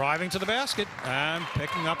driving to the basket and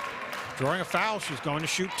picking up, drawing a foul. She's going to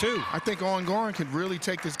shoot 2. I think Oren could really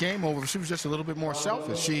take this game over if she was just a little bit more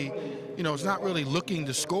selfish. She, is not really looking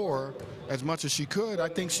to score as much as she could. I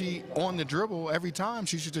think she, on the dribble, every time,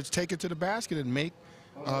 she should just take it to the basket and make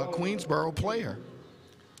Queensborough play her.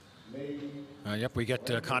 Yep, we get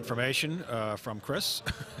confirmation from Chris.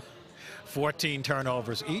 14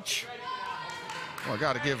 turnovers each. Well, I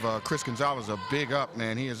got to give Chris Gonzalez a big up,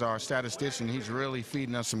 man. He is our statistician. He's really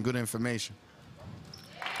feeding us some good information.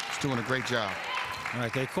 He's doing a great job. All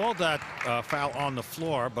right, they called that foul on the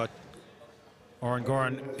floor, but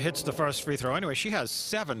Oren hits the first free throw. Anyway, she has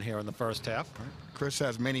 7 here in the first half. Chris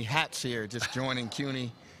has many hats here, just joining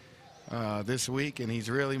CUNY this week, and he's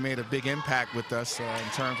really made a big impact with us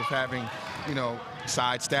in terms of having,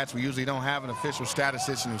 side stats. We usually don't have an official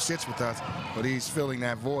statistician who sits with us, but he's filling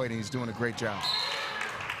that void, and he's doing a great job.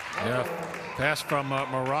 Yeah, pass from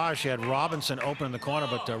Mirage. She had Robinson open in the corner,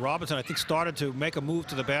 but Robinson, I think, started to make a move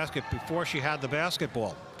to the basket before she had the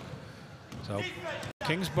basketball. So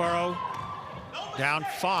Kingsborough down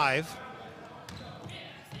 5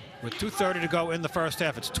 with 2:30 to go in the first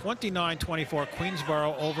half. It's 29-24,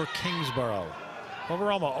 Queensborough over Kingsborough.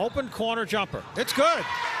 Poveromo, open corner jumper. It's good.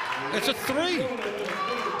 It's a 3.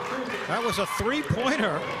 That was a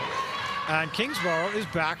 3-pointer, and Kingsborough is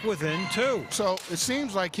back within 2. So it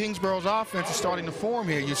seems like Kingsborough's offense is starting to form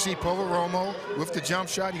here. You see Poveromo with the jump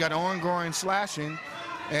shot. You got Oren slashing,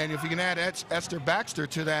 and if you can add Esther Baxter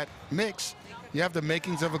to that mix, you have the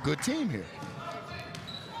makings of a good team here.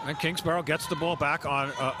 And Kingsborough gets the ball back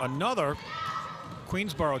on another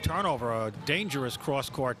Queensborough turnover, a dangerous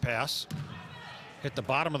cross-court pass. Hit the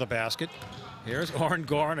bottom of the basket. Here's Oren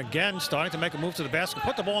again starting to make a move to the basket.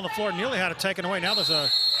 Put the ball on the floor, nearly had it taken away. Now there's a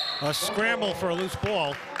scramble for a loose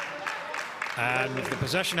ball. And the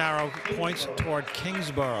possession arrow points toward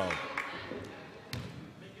Kingsborough.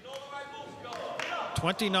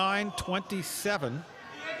 29-27.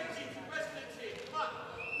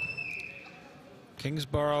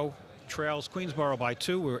 Kingsborough trails Queensborough by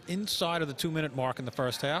 2. We're inside of the 2-minute mark in the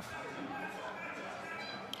first half.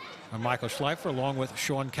 I'm Michael Schleifer along with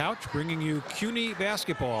Sean Couch, bringing you CUNY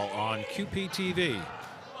basketball on QPTV.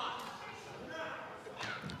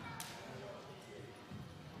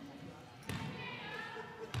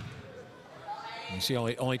 You see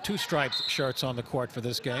only 2 striped shirts on the court for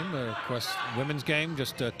this game. Of course, women's game,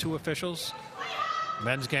 just 2 officials.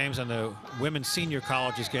 Men's games and the women's senior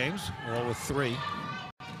colleges games, all with 3.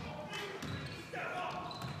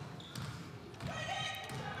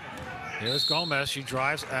 Here's Gomez. She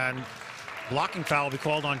drives, and blocking foul will be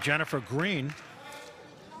called on Jennifer Green,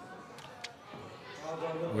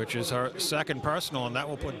 which is her 2nd personal, and that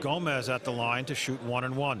will put Gomez at the line to shoot 1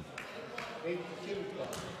 and 1.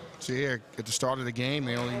 So here at the start of the game,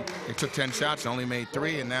 they took 10 shots, only made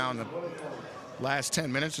 3, and now in the last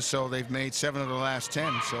 10 minutes or so, they've made 7 of the last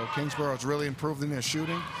 10. So Kingsborough's really improved in their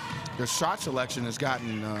shooting. Their shot selection has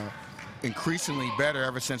gotten increasingly better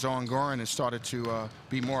ever since Owen Gorin has started to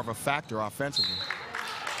be more of a factor offensively.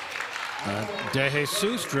 De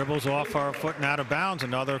Jesus dribbles off her foot and out of bounds.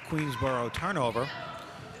 Another Queensborough turnover.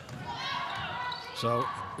 So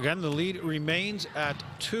again, the lead remains at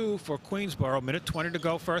 2 for Queensborough. Minute 20 to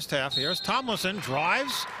go, first half. Here's Tomlinson,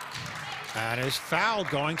 drives, and is fouled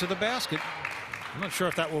going to the basket. I'm not sure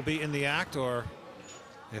if that will be in the act or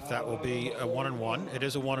if that will be a 1-and-1. It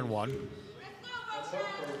is a 1-and-1.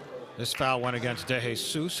 This foul went against De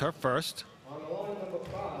Jesus, her first.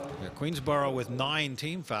 Yeah, Queensborough with 9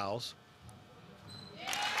 team fouls.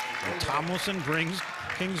 And Tomlinson brings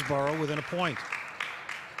Kingsborough within a point.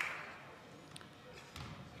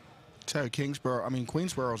 Tell you,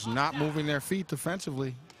 Queensborough's not moving their feet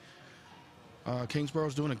defensively.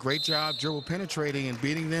 Kingsborough's doing a great job dribble penetrating and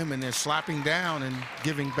beating them, and they're slapping down and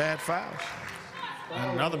giving bad fouls.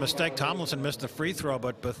 And another mistake. Tomlinson missed the free throw,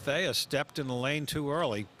 but Bethea stepped in the lane too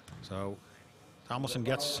early. So Tomlinson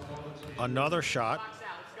gets another shot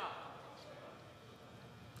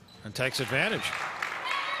and takes advantage.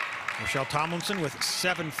 Michelle Tomlinson with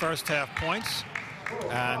 7 first-half points,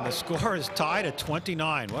 and the score is tied at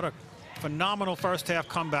 29. What a phenomenal first-half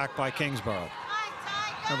comeback by Kingsborough.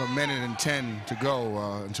 Have a minute and 10 to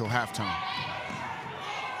go until halftime.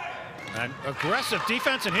 And aggressive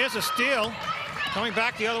defense, and here's a steal. Coming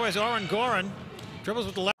back the other way is Owen Gorin. Dribbles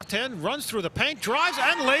with the left hand, runs through the paint, drives,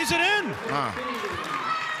 and lays it in.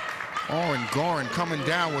 Owen Gorin coming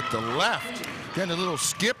down with the left. Then a little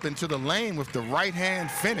skip into the lane with the right hand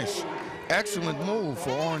finish. Excellent move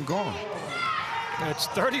for Owen Gorin. It's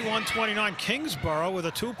 31-29, Kingsborough with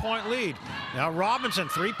a 2-point lead. Now Robinson,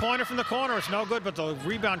 3-pointer from the corner. It's no good, but the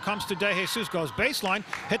rebound comes to De Jesus, goes baseline,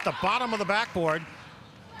 hit the bottom of the backboard.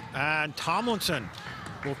 And Tomlinson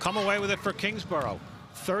will come away with it for Kingsborough.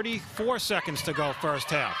 34 seconds to go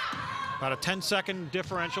first half. About a 10-second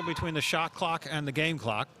differential between the shot clock and the game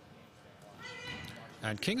clock.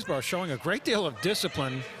 And Kingsborough showing a great deal of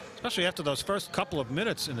discipline, especially after those first couple of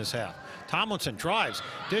minutes in this half. Tomlinson drives,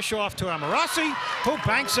 dish off to Amorosi, who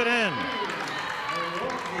banks it in.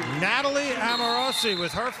 Natalie Amorosi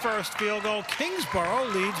with her first field goal. Kingsborough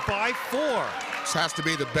leads by 4. This has to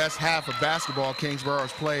be the best half of basketball Kingsborough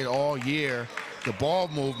has played all year. The ball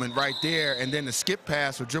movement right there, and then the skip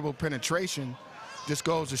pass with dribble penetration just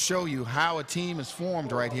goes to show you how a team is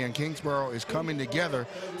formed right here, and Kingsborough is coming together,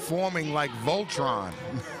 forming like Voltron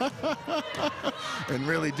and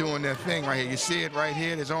really doing their thing right here. You see it right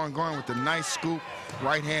here. There's Owen Gorin with the nice scoop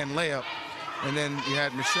right-hand layup, and then you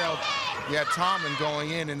had Tomlin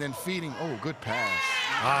going in and then feeding. Oh, good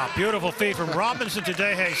pass. Beautiful feed from Robinson to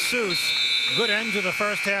De Jesus. Good end to the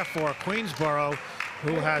first half for Queensborough,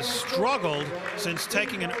 who has struggled since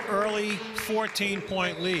taking an early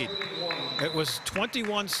 14-point lead. It was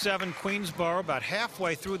 21-7 Queensborough about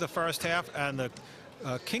halfway through the first half, and the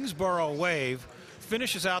Kingsborough Wave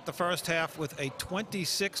finishes out the first half with a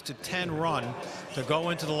 26-10 run to go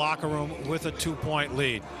into the locker room with a 2-point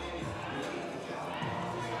lead.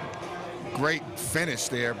 Great finish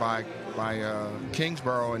there by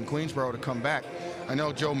Kingsborough and Queensborough to come back. I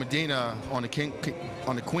know Joe Medina on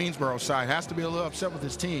the Queensborough side has to be a little upset with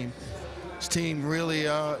his team. His team really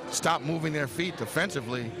stopped moving their feet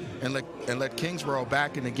defensively and let Kingsborough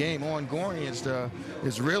back in the game. Owen Gorin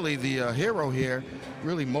is really the hero here,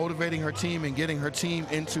 really motivating her team and getting her team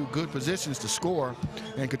into good positions to score.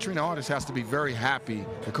 And Katrina Artis has to be very happy,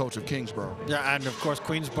 the coach of Kingsborough. Yeah, and of course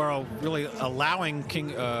Queensborough really allowing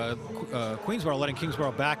Queensborough letting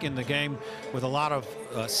Kingsborough back in the game with a lot of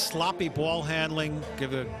sloppy ball handling,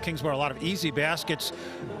 give Kingsborough a lot of easy baskets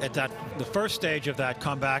at the first stage of that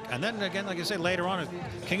comeback, and then again, like I say, later on,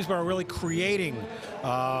 Kingsborough really creating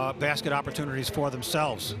basket opportunities for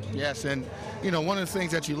themselves. Yes, and you know, one of the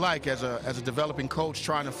things that you like as a developing coach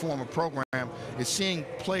trying to form a program is seeing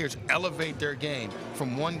players elevate their game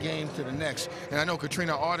from one game to the next. And I know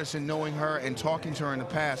Katrina Artis, in knowing her and talking to her in the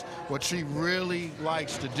past, what she really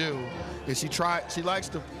likes to do is she likes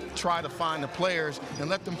to try to find the players and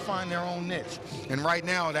let them find their own niche. And right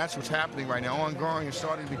now, that's what's happening right now. Owen Gorin is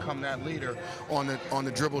starting to become that leader on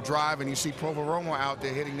the dribble drive, and you see Provo-Romo out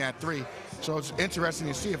there hitting that 3. So it's interesting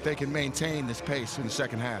to see if they can maintain this pace in the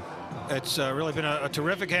second half. It's really been a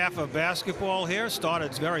terrific half of basketball here.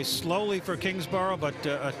 Started very slowly for Kingsborough, but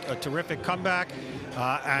a terrific comeback.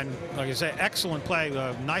 And like I say, excellent play.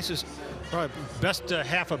 Nicest, probably best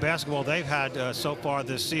half of basketball they've had so far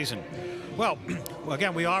this season. Well,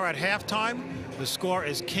 again, we are at halftime. The score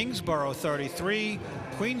is Kingsborough 33,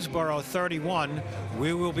 Queensborough 31.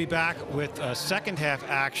 We will be back with second half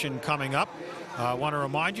action coming up. I want to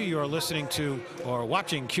remind you, are listening to or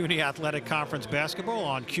watching CUNY Athletic Conference basketball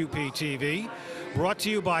on QPTV, brought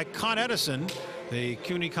to you by Con Edison. The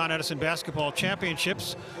CUNY Con Edison Basketball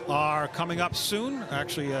Championships are coming up soon,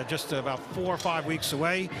 actually just about 4 or 5 weeks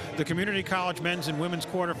away. The Community College men's and women's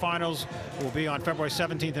quarterfinals will be on February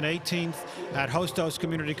 17th and 18th at Hostos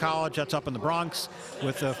Community College. That's up in the Bronx,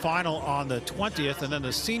 with the final on the 20th. And then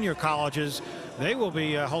the senior colleges, they will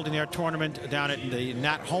be holding their tournament down at the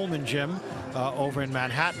Nat Holman Gym over in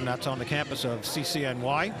Manhattan. That's on the campus of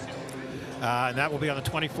CCNY. And that will be on the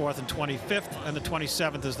 24th and 25th, and the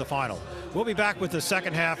 27th is the final. We'll be back with the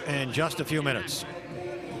second half in just a few minutes.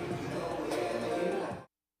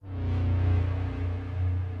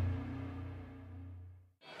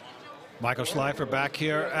 Michael Schleifer back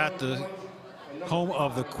here at the home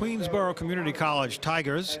of the Queensborough Community College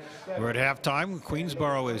Tigers. We're at halftime.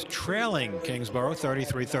 Queensborough is trailing Kingsborough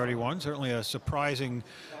 33-31. Certainly a surprising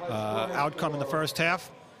outcome in the first half,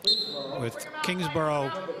 with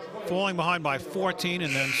Kingsborough falling behind by 14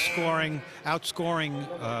 and then outscoring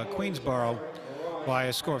Queensborough by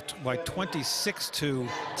a score by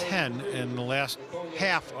 26-10 in the last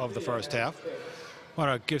half of the first half. I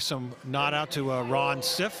want to give some nod out to Ron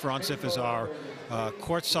Siff. Ron Siff is our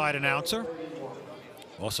courtside announcer,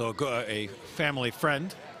 also a family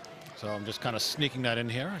friend. So I'm just kind of sneaking that in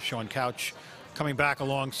here. Sean Couch coming back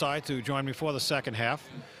alongside to join me for the second half.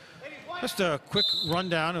 Just a quick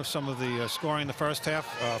rundown of some of the scoring in the first half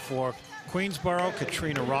for Queensborough.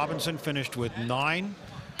 Katrina Robinson finished with 9.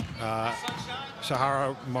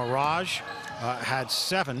 Sahara Mirage had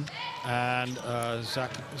 7. And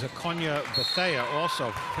Zakonia Bethea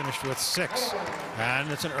also finished with 6.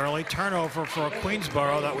 And it's an early turnover for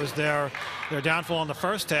Queensborough. That was their downfall in the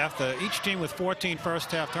first half. Each team with 14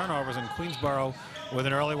 first half turnovers, and Queensborough with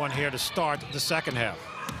an early one here to start the second half.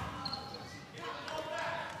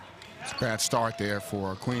 Bad start there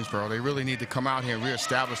for Queensborough. They really need to come out here and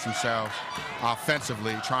reestablish themselves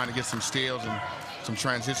offensively, trying to get some steals and some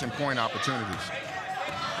transition point opportunities.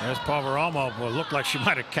 There's Poveromo. Well, looked like she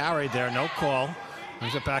might have carried there. No call.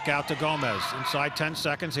 Brings it back out to Gomez. Inside 10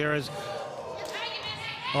 seconds. Here is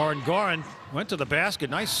Oren Gorin. Went to the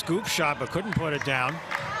basket. Nice scoop shot, but couldn't put it down.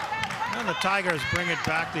 And the Tigers bring it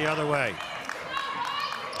back the other way.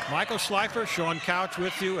 Michael Schleifer, Sean Couch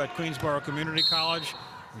with you at Queensborough Community College.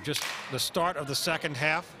 Just the start of the second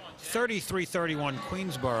half. 33-31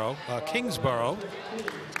 Kingsborough.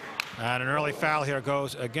 And an early foul here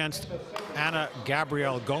goes against Anna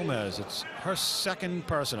Gabrielle Gomez. It's her second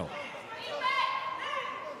personal.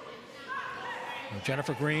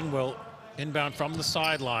 Jennifer Green will inbound from the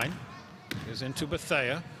sideline. Is into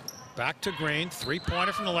Bethea. Back to Green.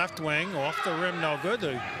 Three-pointer from the left wing. Off the rim, no good.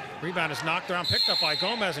 The rebound is knocked around, picked up by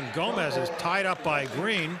Gomez, and Gomez is tied up by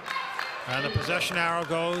Green. And the possession arrow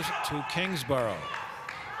goes to Kingsborough.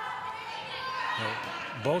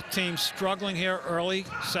 Both teams struggling here early,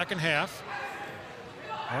 second half.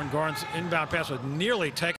 Oren Gorin's inbound pass was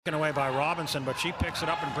nearly taken away by Robinson, but she picks it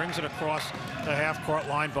up and brings it across the half-court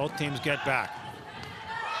line. Both teams get back.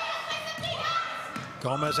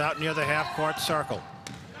 Gomez out near the half-court circle.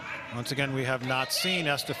 Once again, we have not seen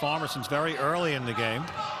Esther Farmer since very early in the game.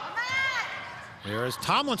 Here is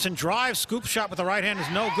Tomlinson, drives, scoop shot with the right hand is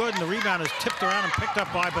no good, and the rebound is tipped around and picked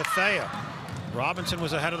up by Bethea. Robinson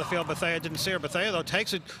was ahead of the field. Bethea didn't see her. Bethea, though,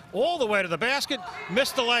 takes it all the way to the basket,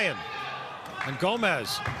 missed the lay-in. And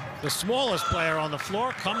Gomez, the smallest player on the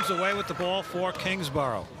floor, comes away with the ball for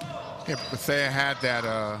Kingsborough. Yeah, Bethea had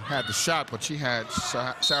the shot, but she had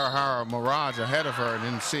Sarah Mirage ahead of her and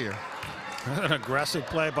didn't see her. An aggressive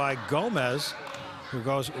play by Gomez, who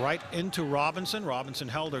goes right into Robinson. Robinson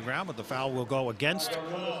held her ground, but the foul will go against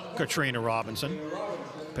Katrina Robinson.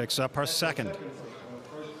 Picks up her second.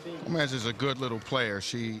 Gomez is a good little player.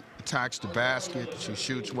 She attacks the basket. She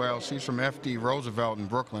shoots well. She's from FD Roosevelt in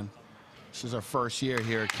Brooklyn. This is her first year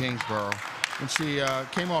here at Kingsborough. And she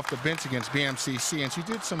came off the bench against BMCC, and she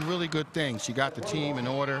did some really good things. She got the team in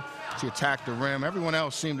order. She attacked the rim. Everyone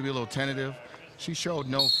else seemed to be a little tentative. She showed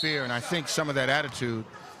no fear, and I think some of that attitude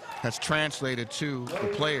has translated to the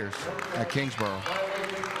players at Kingsborough.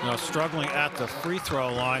 Now struggling at the free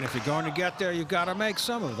throw line. If you're going to get there, you've got to make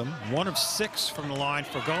some of them. 1 of 6 from the line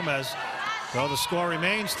for Gomez. Though the score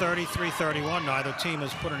remains 33-31. Neither team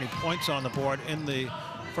has put any points on the board in the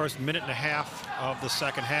first minute and a half of the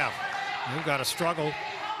second half. We've got to struggle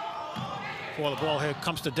for the ball. Here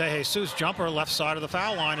comes to De Jesus. Jumper left side of the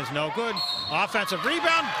foul line is no good. Offensive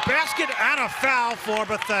rebound, basket, and a foul for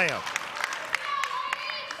Bethea.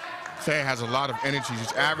 Bethea has a lot of energy.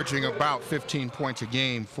 She's averaging about 15 points a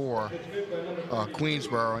game for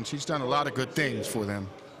Queensborough, and she's done a lot of good things for them.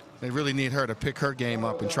 They really need her to pick her game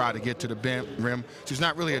up and try to get to the rim. She's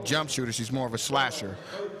not really a jump shooter. She's more of a slasher.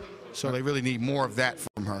 So they really need more of that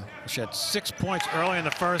from her. She had 6 points early in the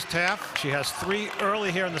first half. She has 3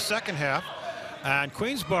 early here in the second half. And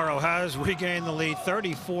Queensborough has regained the lead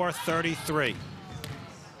 34-33.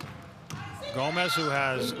 Gomez, who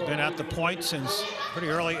has been at the point since pretty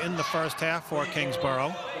early in the first half for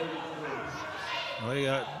Kingsborough.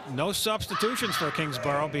 No substitutions for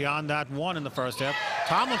Kingsborough beyond that one in the first half.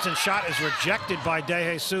 Tomlinson's shot is rejected by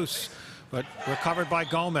De Jesus, but recovered by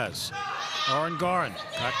Gomez. Oren Gorin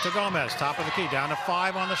back to Gomez, top of the key, down to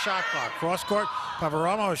 5 on the shot clock. Cross court,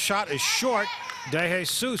 Pavaromo's shot is short. De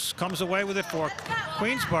Jesus comes away with it for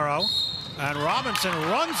Queensborough, and Robinson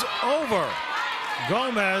runs over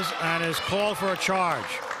Gomez and is called for a charge.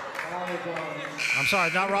 I'm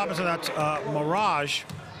sorry, not Robinson, that's Mirage,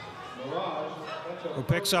 who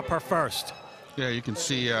picks up her first. Yeah, you can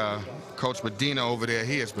see Coach Medina over there.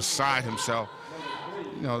 He is beside himself.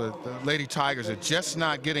 You know, the Lady Tigers are just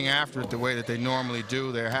not getting after it the way that they normally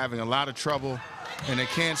do. They're having a lot of trouble, and they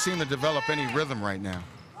can't seem to develop any rhythm right now.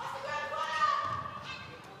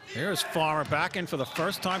 Here's Farmer back in for the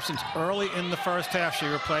first time since early in the first half. She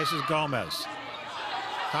replaces Gomez.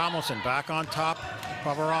 Tomlinson back on top.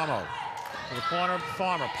 Pavaramo to the corner.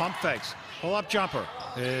 Farmer pump fakes. Pull-up jumper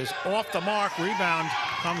is off the mark. Rebound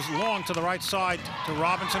comes long to the right side to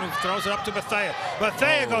Robinson, who throws it up to Bethea.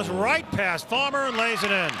 Bethea goes right past Farmer and lays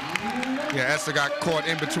it in. Yeah, Esther got caught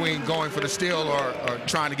in between going for the steal or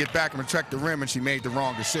trying to get back and protect the rim, and she made the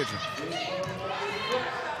wrong decision.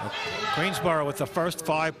 Queensborough with the first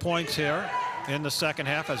 5 points here in the second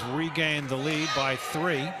half has regained the lead by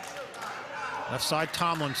 3. Left side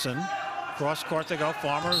Tomlinson. Cross court they go.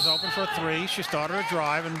 Farmer is open for 3. She started a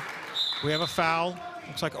drive, and we have a foul.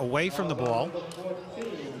 Looks like away from the ball.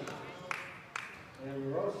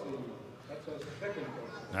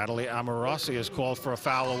 Natalie Amorossi is called for a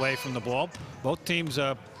foul away from the ball. Both teams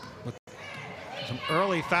with some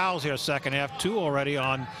early fouls here second half. 2 already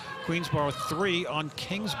on Queensborough, 3 on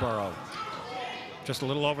Kingsborough. Just a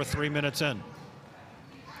little over 3 minutes in.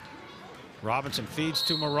 Robinson feeds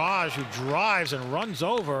to Mirage, who drives and runs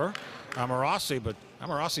over Amorossi, but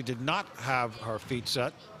Amorossi did not have her feet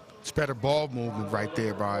set. It's better ball movement right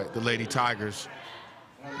there by the Lady Tigers.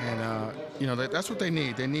 And, you know, that's what they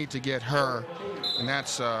need. They need to get her, and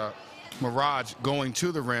that's Mirage going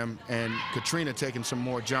to the rim and Katrina taking some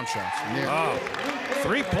more jump shots. Oh,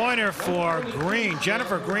 3-pointer for Green.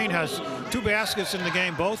 Jennifer Green has 2 baskets in the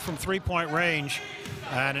game, both from 3-point range,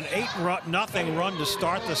 and an 8-0 run to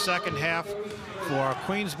start the second half for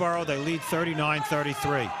Queensborough. They lead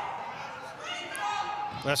 39-33.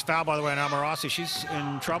 Last foul, by the way, on Amorossi. She's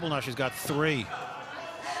in trouble now. She's got 3.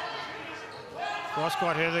 Cross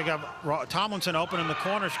court here. They got Tomlinson open in the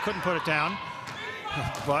corner. She couldn't put it down.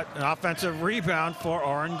 But an offensive rebound for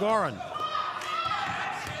Oren Gorin.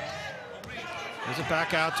 There's it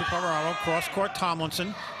back out to Pavaramo. Cross court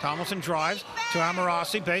Tomlinson. Tomlinson drives to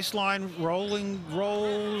Amorossi. Baseline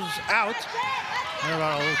rolls out. And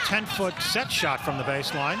about a little 10-foot set shot from the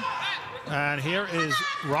baseline. And here is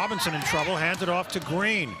Robinson in trouble. Hands it off to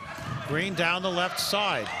Green. Green down the left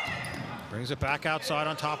side. Brings it back outside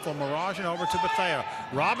on top for Mirage and over to Bethea.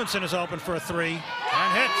 Robinson is open for a 3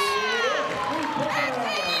 and hits.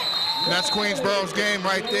 That's Queensborough's game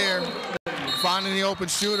right there. Finding the open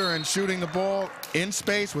shooter and shooting the ball in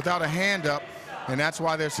space without a hand up. And that's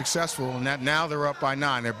why they're successful, and that now they're up by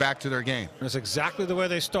 9. They're back to their game. That's exactly the way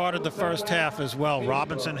they started the first half as well.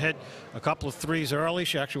 Robinson hit a couple of threes early.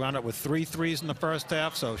 She actually wound up with 3 threes in the first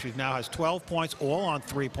half, so she now has 12 points, all on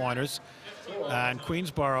 3-pointers. And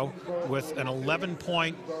Queensborough with an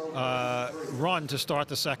 11-point run to start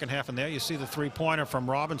the second half. And there you see the 3-pointer from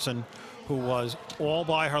Robinson, who was all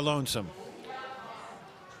by her lonesome.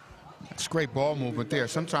 It's great ball movement there.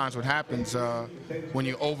 Sometimes what happens when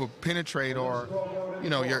you over penetrate or, you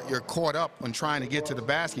know, you're caught up when trying to get to the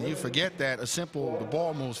basket, you forget that the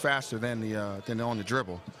ball moves faster than on the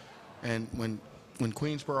dribble. And when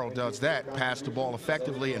Queensborough does that, pass the ball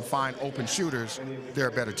effectively and find open shooters, they're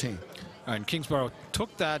a better team. And Kingsborough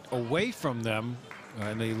took that away from them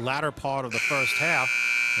in the latter part of the first half.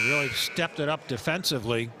 They really stepped it up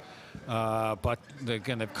defensively, but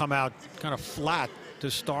again, they've come out kind of flat to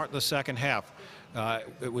start the second half.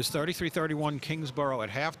 It was 33-31 Kingsborough at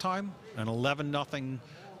halftime. An 11-0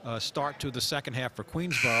 start to the second half for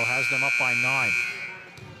Queensborough has them up by 9.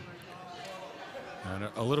 And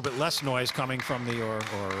a little bit less noise coming from the, or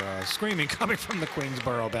screaming coming from the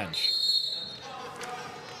Queensborough bench.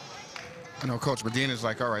 I know Coach Medina's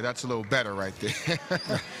like, all right, that's a little better right there.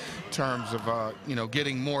 In terms of, you know,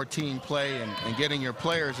 getting more team play and getting your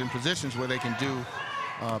players in positions where they can do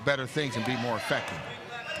better things and be more effective.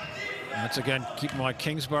 Once again, keep in mind,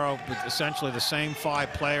 Kingsborough with essentially the same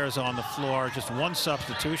 5 players on the floor, just 1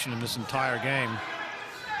 substitution in this entire game.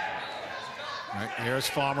 Right, here's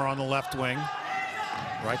Farmer on the left wing.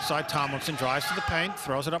 Right side, Tomlinson drives to the paint,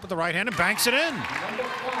 throws it up with the right hand and banks it in.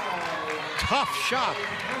 Tough shot.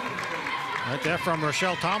 Right there from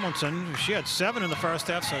Rochelle Tomlinson. She had 7 in the first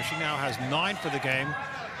half, so she now has 9 for the game.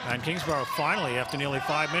 And Kingsborough finally, after nearly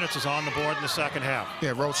 5 minutes, is on the board in the second half.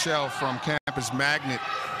 Yeah, Rochelle from Campus Magnet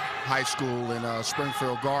High School in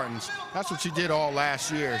Springfield Gardens. That's what she did all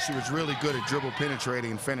last year. She was really good at dribble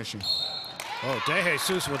penetrating and finishing. Oh,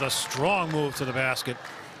 DeJesus with a strong move to the basket.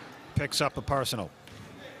 Picks up a personal.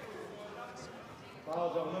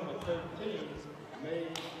 Fouls on number 13, May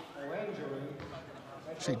Olangerin.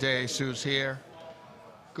 See DeJesus here.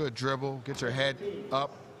 Good dribble, gets her head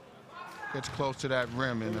up, gets close to that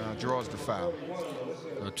rim and draws the foul.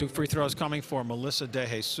 2 free throws coming for Melissa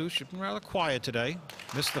DeJesus. She's been rather quiet today.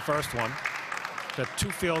 Missed the first one. Got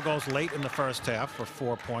 2 field goals late in the first half for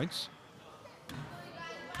 4 points.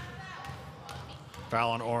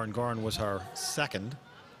 Foul on Oren Gorin was her second.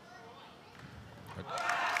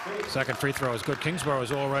 Second free throw is good. Kingsborough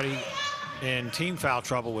is already in team foul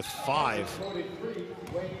trouble with 5.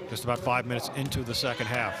 Just about 5 minutes into the second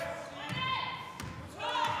half.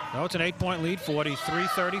 No, it's an 8-point lead,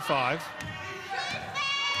 43-35.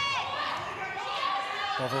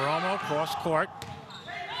 Overomo, cross court.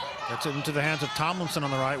 Gets it into the hands of Tomlinson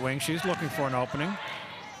on the right wing. She's looking for an opening.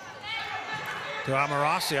 To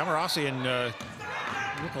Amarasi. Amarasi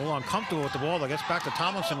look a little uncomfortable with the ball. That gets back to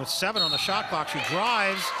Tomlinson with 7 on the shot clock. She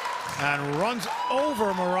drives and runs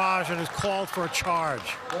over Mirage and is called for a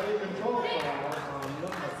charge.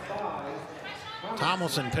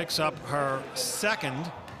 Tomlinson picks up her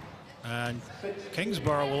second, and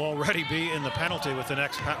Kingsborough will already be in the penalty with the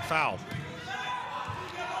next foul.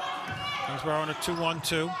 Kingsborough in a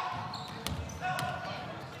 2-1-2.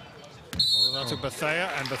 Over to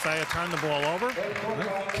Bethea, and Bethea turned the ball over.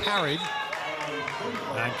 Carried.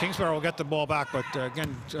 And Kingsborough will get the ball back, but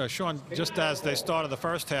again, Sean, just as they started the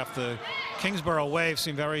first half, the Kingsborough Waves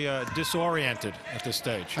seem very disoriented at this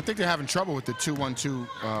stage. I think they're having trouble with the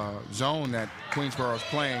 2-1-2 zone that Queensborough is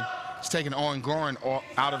playing. It's taking Owen Gorin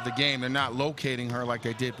out of the game. They're not locating her like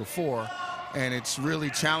they did before, and it's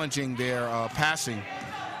really challenging their passing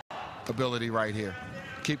ability right here,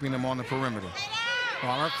 keeping them on the perimeter.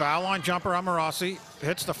 Palmer, foul line jumper, Amarasi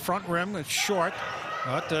hits the front rim. It's short,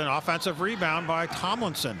 but an offensive rebound by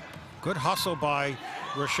Tomlinson. Good hustle by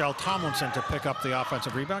Rochelle Tomlinson to pick up the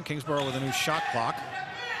offensive rebound. Kingsborough with a new shot clock.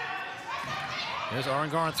 Here's Oren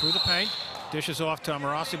Gorin through the paint. Dishes off to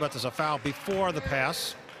Amarasi, but there's a foul before the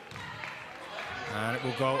pass. And it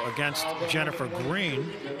will go against Jennifer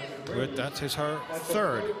Green. That's her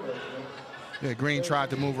third. Yeah, Green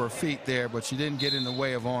tried to move her feet there, but she didn't get in the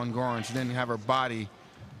way of Owen Gorin. She didn't have her body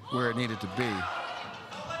where it needed to be.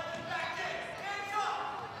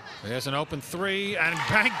 There's an open 3 and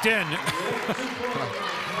banked in.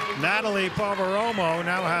 Natalie Poveromo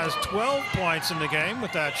now has 12 points in the game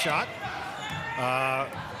with that shot.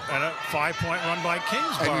 And a 5-point run by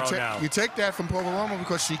Kingsborough now. You take that from Poveromo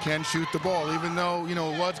because she can shoot the ball, even though, you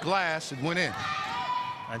know, it was glass, it went in.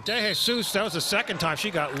 And DeJesus, that was the second time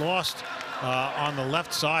she got lost on the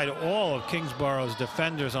left side. All of Kingsborough's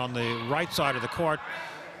defenders on the right side of the court.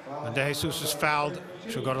 And DeJesus is fouled.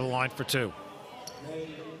 She'll go to the line for 2.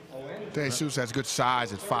 DeJesus has good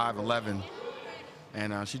size at 5'11",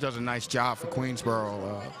 and she does a nice job for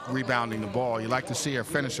Queensborough rebounding the ball. You like to see her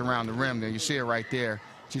finish around the rim there. You see her right there.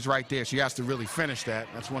 She's right there. She has to really finish that.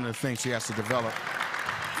 That's one of the things she has to develop,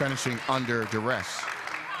 finishing under duress.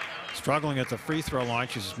 Struggling at the free throw line.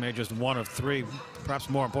 She's made just 1 of 3. Perhaps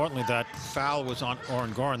more importantly, that foul was on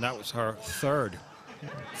Oren Gorin. That was her third.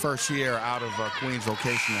 First year out of Queens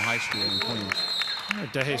Vocational High School in Queens.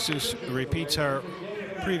 DeJesus repeats her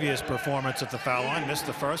previous performance at the foul line. Missed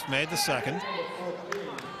the first, made the second.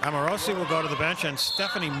 Amorosi will go to the bench, and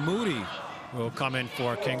Stephanie Moody will come in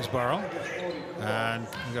for Kingsborough. And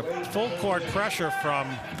we got full court pressure from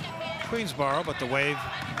Queensborough, but the Wave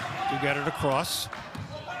do get it across.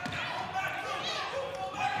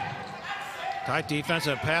 Tight defense,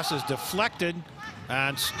 and pass is deflected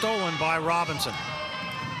and stolen by Robinson.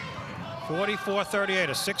 44-38,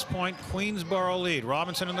 a 6-point Queensborough lead.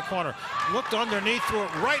 Robinson in the corner, looked underneath, threw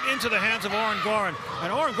it right into the hands of Oren Gorin.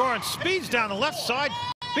 And Oren Gorin speeds down the left side,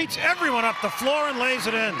 beats everyone up the floor and lays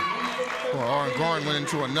it in. Well, Oren Gorin went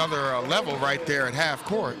into another level right there at half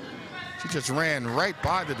court. She just ran right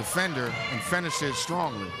by the defender and finishes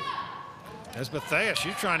strongly. There's Bethea.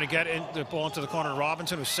 She's trying to get the ball into the corner.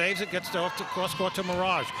 Robinson, who saves it, gets off to cross court to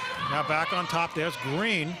Mirage. Now back on top. There's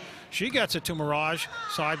Green. She gets it to Mirage.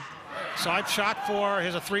 Side shot for,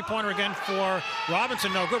 here's a three-pointer again for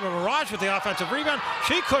Robinson. No good, but Mirage with the offensive rebound.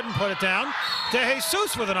 She couldn't put it down. De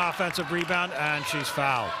Jesus with an offensive rebound, and she's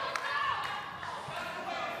fouled.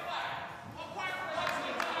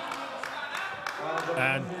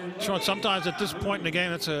 And Sean, sometimes at this point in the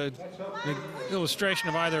game, it's an illustration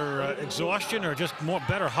of either exhaustion or just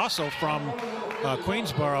better hustle from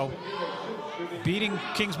Queensborough, beating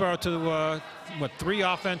Kingsborough to what, 3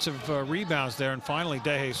 offensive rebounds there, and finally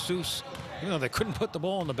De Jesus, even though they couldn't put the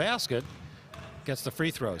ball in the basket, gets the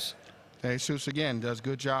free throws. De Jesus again does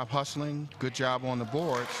good job hustling, good job on the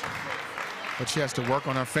boards, but she has to work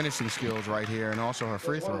on her finishing skills right here and also her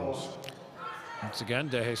free throws. Once again,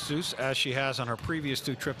 De Jesus, as she has on her previous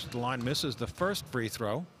 2 trips to the line, misses the first free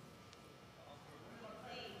throw.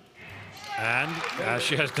 And as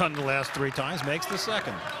she has done the last 3 times, makes the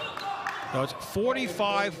second. So it's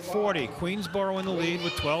 45-40. Queensborough in the lead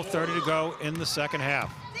with 12:30 to go in the second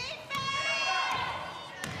half.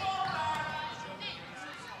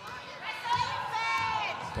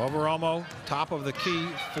 Boveromo, top of the key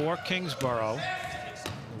for Kingsborough.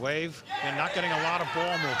 The Wave, and not getting a lot of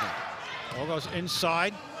ball movement. Ball goes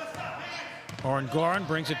inside. Oren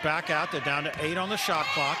brings it back out. They're down to 8 on the shot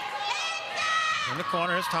clock. In the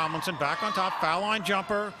corner is Tomlinson back on top. Foul line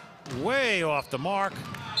jumper way off the mark.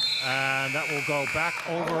 And that will go back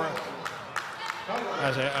over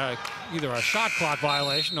as either a shot clock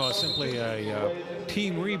violation or simply a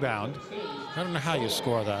team rebound. I don't know how you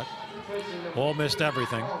score that. Ball missed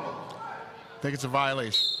everything. I think it's a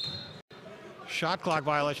violation. Shot clock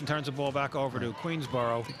violation turns the ball back over to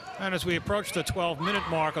Queensborough. And as we approach the 12-minute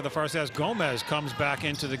mark of the first half, Gomez comes back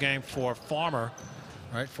into the game for Farmer,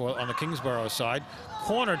 right, on the Kingsborough side.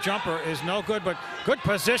 Corner jumper is no good, but good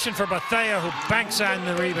position for Bethea, who banks on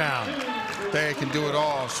the rebound. Bethea can do it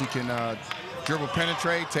all. She can dribble,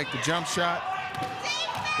 penetrate, take the jump shot.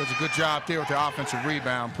 Does a good job there with the offensive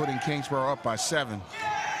rebound, putting Kingsborough up by 7.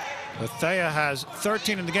 Bethea has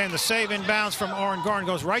 13 in the game. The save inbounds from Oren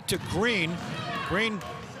goes right to Green. Green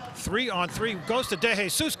 3-on-3 goes to De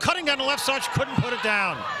Jesus, cutting down the left side. She couldn't put it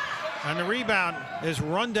down. And the rebound is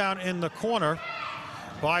run down in the corner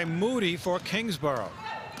by Moody for Kingsborough.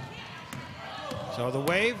 So the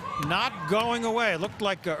Wave not going away. It looked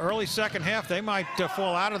like early second half they might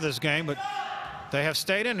fall out of this game, but they have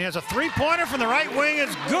stayed in. Here's a three-pointer from the right wing.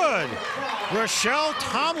 It's good. Rochelle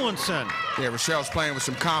Tomlinson. Yeah, Rochelle's playing with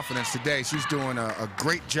some confidence today. She's doing a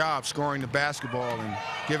great job scoring the basketball and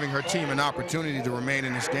giving her team an opportunity to remain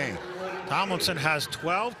in this game. Tomlinson has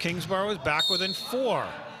 12. Kingsborough is back within 4.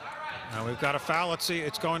 Now we've got a foul. Let's see.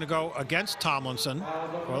 It's going to go against Tomlinson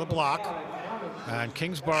for the block. And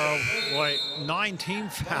Kingsborough, boy, 9 team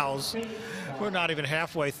fouls. We're not even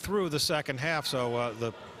halfway through the second half. So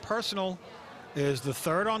the personal is the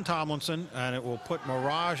 3rd on Tomlinson, and it will put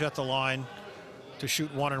Mirage at the line to shoot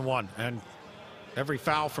 1-and-1. And every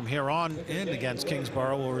foul from here on in against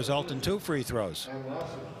Kingsborough will result in 2 free throws.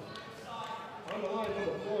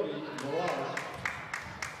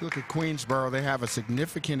 Look at Queensborough. They have a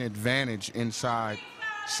significant advantage inside,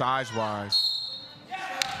 size-wise.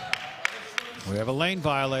 We have a lane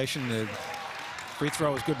violation. The free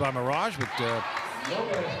throw is good by Mirage, but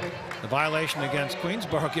the violation against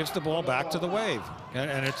Queensborough gives the ball back to the Wave.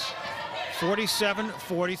 And it's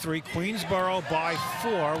 47-43. Queensborough by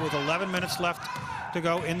 4 with 11 minutes left to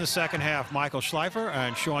go in the second half. Michael Schleifer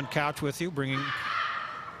and Sean Couch with you, bringing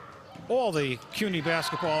all the CUNY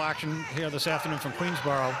basketball action here this afternoon from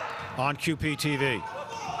Queensborough on QPTV.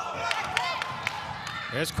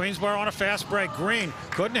 There's Queensborough on a fast break. Green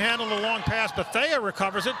couldn't handle the long pass. Bethea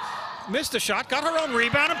recovers it, missed the shot, got her own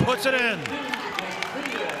rebound, and puts it in.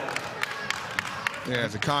 Yeah,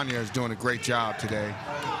 Zakanya is doing a great job today.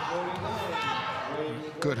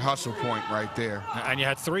 Good hustle point right there. And you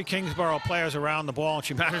had 3 Kingsborough players around the ball, and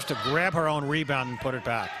she managed to grab her own rebound and put it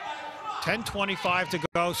back. 10:25 to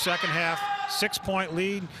go, second half, 6-point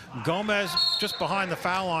lead. Gomez just behind the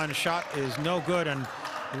foul line. The shot is no good, and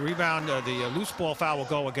the rebound, the loose ball foul will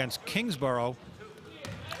go against Kingsborough.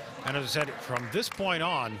 And as I said, from this point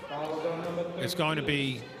on, it's going to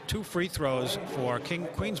be 2 free throws for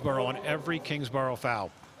Queensborough on every Kingsborough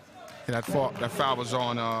foul. Yeah, that foul was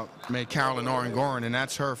on May Carolyn Oren, and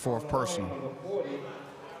that's her 4th personal.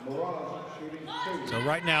 So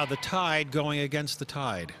right now, the Tide going against the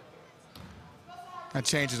Tide. That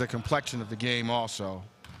changes the complexion of the game also.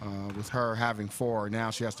 With her having 4, now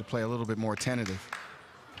she has to play a little bit more tentative.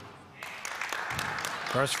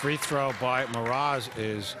 First free throw by Mirage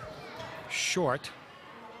is short.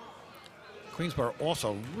 Queensborough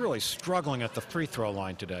also really struggling at the free throw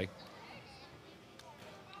line today.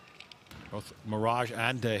 Both Mirage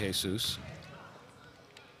and De Jesus.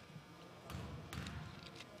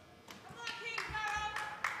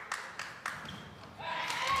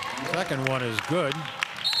 Second one is good.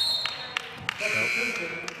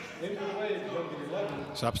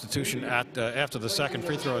 Substitution at after the second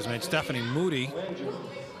free throw is made. Stephanie Moody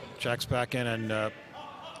checks back in, and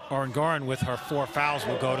Oren Gorin, with her 4 fouls,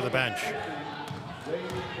 will go to the bench.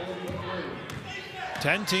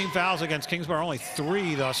 10 team fouls against Kingsborough, only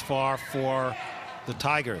 3 thus far for the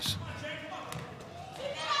Tigers.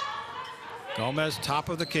 Gomez, top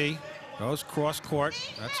of the key, goes cross court.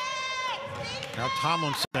 That's now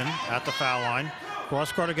Tomlinson at the foul line.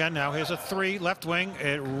 Cross court again. Now here's a 3, left wing.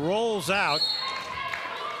 It rolls out.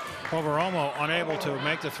 Poveromo unable to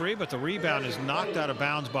make the 3, but the rebound is knocked out of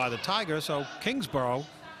bounds by the Tigers. So Kingsborough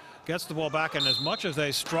gets the ball back, and as much as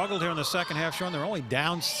they struggled here in the second half, Sean, they're only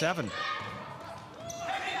down 7.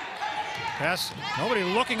 Pass, nobody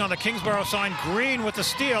looking on the Kingsborough sign. Green with the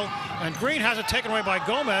steal, and Green has it taken away by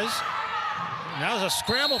Gomez. Now there's a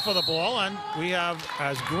scramble for the ball, and we have,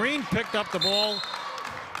 as Green picked up the ball,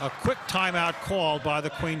 a quick timeout called by the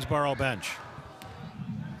Queensborough bench.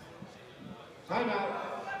 Timeout.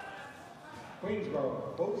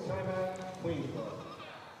 Queensborough. Both timeout. Queensborough.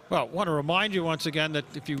 Well, I want to remind you once again that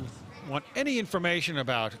if you want any information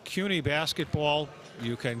about CUNY basketball,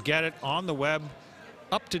 you can get it on the web.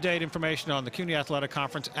 Up-to-date information on the CUNY Athletic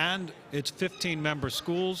Conference and its 15-member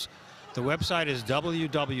schools. The website is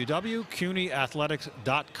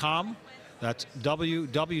www.cunyathletics.com. That's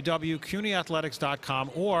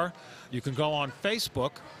www.cunyathletics.com. Or you can go on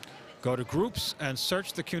Facebook, go to groups, and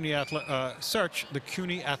search the CUNY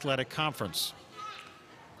Athletic Conference.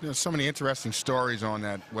 There's so many interesting stories on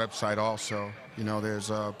that website also. You know, there's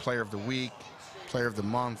a Player of the Week, Player of the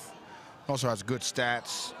Month. Also has good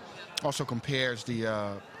stats. Also compares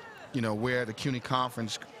the, you know, where the CUNY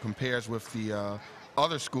Conference compares with the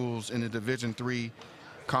other schools in the Division III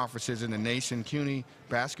conferences in the nation. CUNY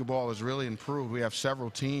basketball has really improved. We have several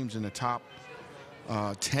teams in the top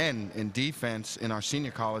 10 in defense in our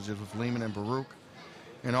senior colleges with Lehman and Baruch.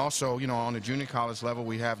 And also, you know, on the junior college level,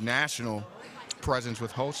 we have national presence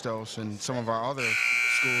with Hostos and some of our other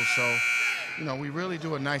schools. So, you know, we really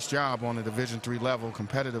do a nice job on the Division III level,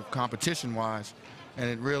 competition-wise. And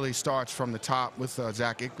it really starts from the top with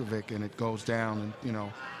Zach Ikovic, and it goes down, and, you know,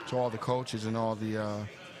 to all the coaches and all the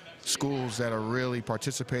schools that are really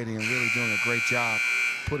participating and really doing a great job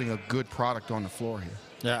putting a good product on the floor here.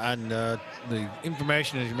 Yeah, and the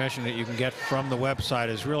information, as you mentioned, that you can get from the website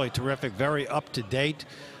is really terrific, very up to date.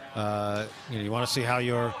 You know, you want to see how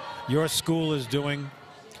your school is doing,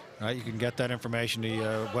 right? You can get that information.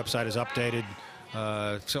 The website is updated,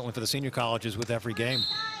 certainly for the senior colleges, with every game.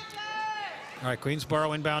 All right,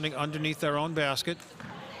 Queensborough inbounding underneath their own basket.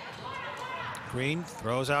 Green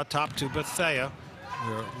throws out top to Bethea.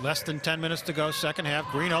 We're less than 10 minutes to go, second half.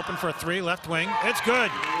 Green open for a 3, left wing. It's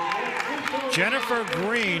good. Jennifer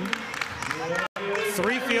Green,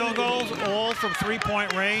 3 field goals, all from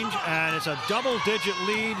 3-point range, and it's a double-digit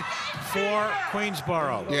lead for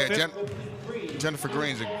Queensborough. Yeah, Jennifer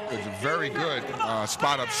Green is a very good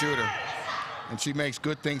spot-up shooter, and she makes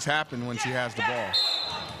good things happen when she has the ball.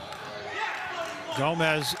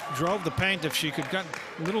 Gomez drove the paint. If she could get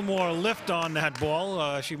a little more lift on that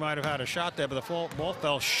ball, she might have had a shot there, but the ball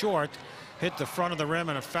fell short, hit the front of the rim,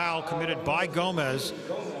 and a foul committed by Gomez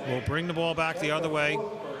will bring the ball back the other way.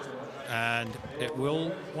 And it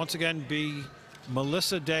will once again be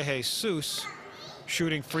Melissa De Jesus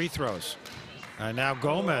shooting free throws. And now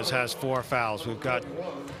Gomez has 4 fouls. We've got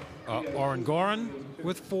Oren Gorin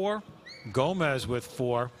with 4, Gomez with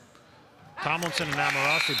 4. Tomlinson and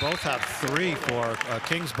Amarashi both have 3 for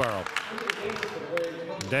Kingsborough.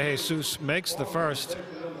 De Jesus makes the first.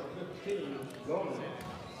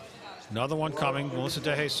 Another one coming. Melissa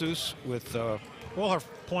De Jesus with all her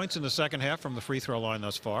points in the second half from the free throw line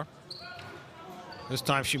thus far. This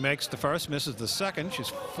time she makes the first, misses the second. She's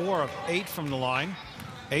 4 of 8 from the line.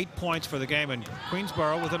 8 points for the game, and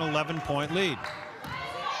Queensborough with an 11-point lead.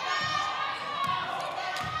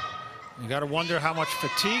 You got to wonder how much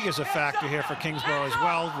fatigue is a factor here for Kingsborough as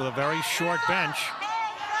well, with a very short bench.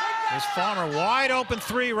 There's Farmer, wide open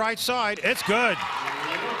 3 right side. It's good.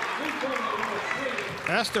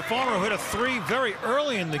 Esther Farmer, who hit a 3 very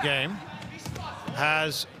early in the game,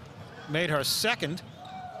 has made her second.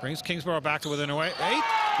 Brings Kingsborough back to within 8.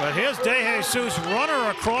 But here's De Jesus,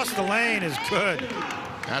 runner across the lane is good.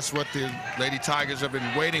 That's what the Lady Tigers have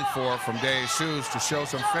been waiting for from De Jesus, to show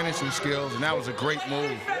some finishing skills, and that was a great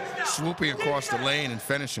move, swooping across the lane and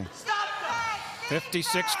finishing.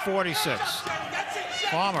 56-46.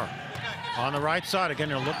 Farmer on the right side. Again,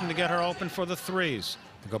 they're looking to get her open for the threes.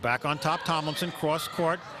 They go back on top. Tomlinson, cross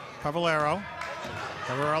court. Pavalero.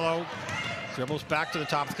 Pavalero dribbles back to the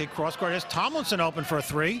top of the key. Cross court. Is Tomlinson open for a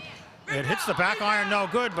three. It hits the back iron, no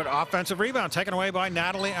good, but offensive rebound taken away by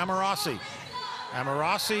Natalie Amarasi.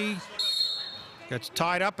 Amarasi gets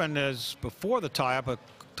tied up, and as before the tie-up, a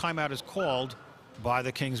timeout is called by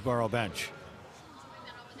the Kingsborough bench.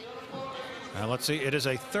 And let's see, it is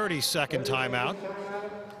a 30-second timeout.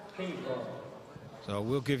 So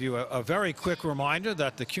we'll give you a very quick reminder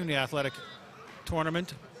that the CUNY Athletic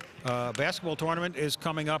Tournament, basketball tournament, is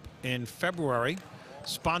coming up in February,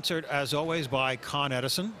 sponsored as always by Con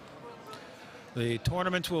Edison. The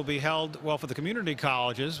tournament will be held, well, for the community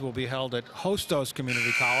colleges, will be held at Hostos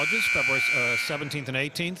Community Colleges, February 17th and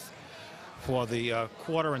 18th for the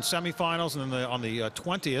quarter and semifinals, and then on the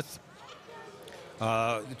 20th,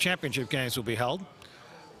 the championship games will be held.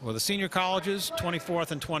 For the senior colleges,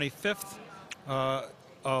 24th and 25th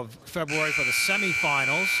of February for the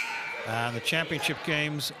semifinals, and the championship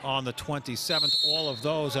games on the 27th, all of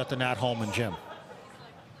those at the Nat Holman Gym.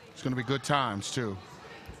 It's going to be good times, too.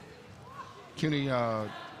 CUNY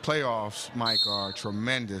playoffs, Mike, are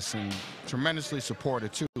tremendous and tremendously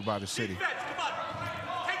supported, too, by the city.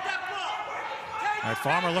 All right,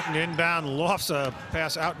 Farmer looking to inbound, lofts a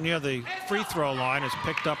pass out near the free throw line. Is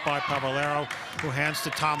picked up by Pavalero, who hands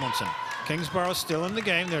to Tomlinson. Kingsborough still in the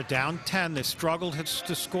game. They're down 10. They struggled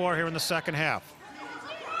to score here in the second half.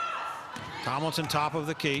 Tomlinson top of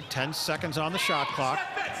the key, 10 seconds on the shot clock.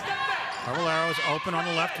 Pavalero is open on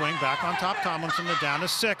the left wing, back on top. Tomlinson, they're down to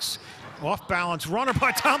 6. Off balance runner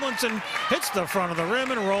by Tomlinson, hits the front of the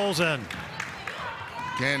rim and rolls in.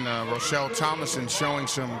 Again, Rochelle Tomlinson showing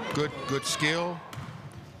some good skill,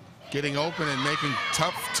 getting open and making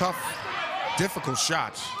tough, difficult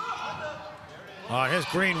shots. Here's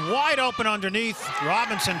Green wide open underneath.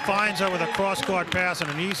 Robinson finds her with a cross-court pass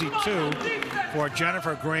and an easy 2 for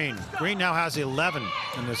Jennifer Green. Green now has 11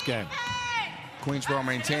 in this game. Queensborough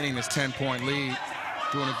maintaining this 10-point lead,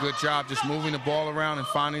 doing a good job just moving the ball around and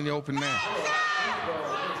finding the open man.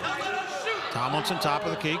 Tomlinson top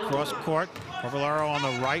of the key, cross court. Pavalero on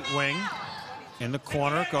the right wing. In the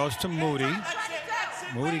corner, goes to Moody.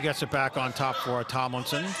 Moody gets it back on top for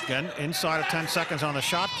Tomlinson. Again, inside of 10 seconds on the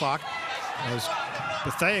shot clock. As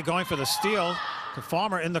Bethea going for the steal. The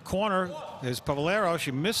Farmer in the corner is Pavalero.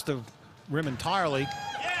 She missed the rim entirely.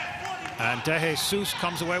 And De Jesus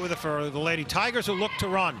comes away with it for the Lady Tigers, who look to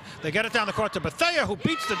run. They get it down the court to Bethea, who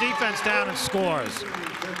beats the defense down and scores.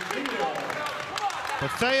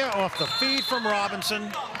 Bethea off the feed from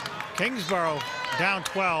Robinson. Kingsborough down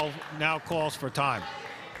 12, now calls for time.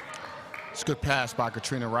 It's a good pass by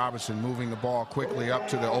Katrina Robinson, moving the ball quickly up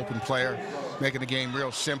to the open player, making the game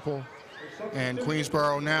real simple. And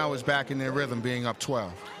Queensborough now is back in their rhythm, being up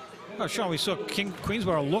 12. Oh, Sean, we saw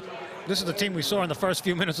Queensborough look. This is the team we saw in the first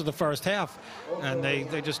few minutes of the first half, and they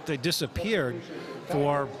disappeared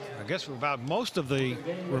for, I guess, for about most of the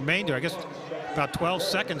remainder. I guess about 12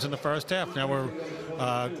 seconds in the first half. Now we're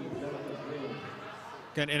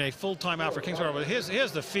again in a full timeout for Kingsborough. But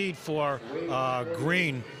here's the feed for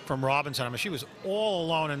Green from Robinson. I mean, she was all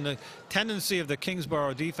alone, and the tendency of the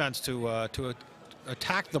Kingsborough defense to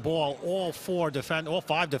attack the ball. All 5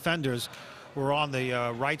 defenders were on the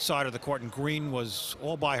right side of the court, and Green was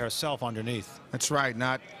all by herself underneath. That's right,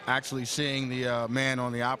 not actually seeing the man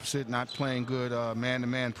on the opposite, not playing good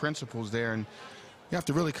man-to-man principles there. And you have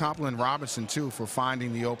to really compliment Robinson, too, for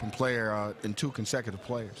finding the open player in 2 consecutive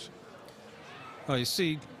players. Well, you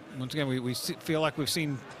see, once again, we feel like we've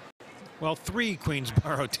seen, well, 3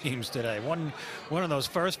 Queensborough teams today. One of those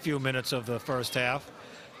first few minutes of the first half,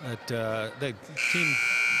 the team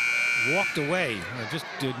walked away,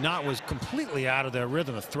 was completely out of their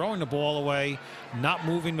rhythm of throwing the ball away, not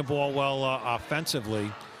moving the ball well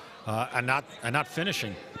offensively, and not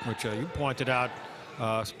finishing, which you pointed out,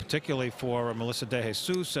 particularly for Melissa De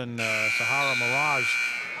Jesus and Sahara Mirage,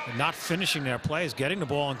 not finishing their plays, getting the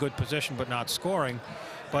ball in good position but not scoring.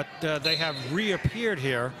 But they have reappeared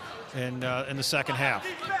here in the second half.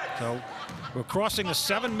 So we're crossing the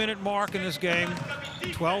 7-minute mark in this game.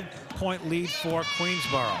 12-point lead for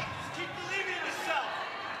Queensborough.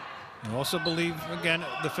 I also believe, again,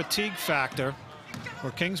 the fatigue factor for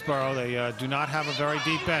Kingsborough. They do not have a very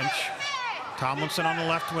deep bench. Tomlinson on the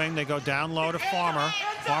left wing. They go down low to Farmer.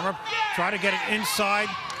 Farmer try to get it inside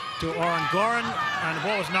to Orangoran, and the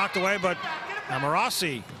ball was knocked away, but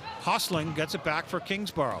Amarasi hustling gets it back for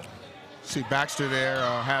Kingsborough. See, Baxter there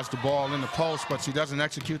has the ball in the post, but she doesn't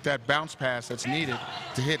execute that bounce pass that's needed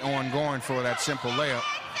to hit Gorin for that simple layup.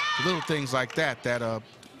 Little things like that that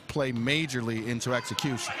play majorly into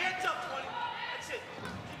execution.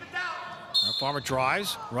 Farmer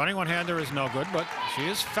drives. Running one-hander is no good, but she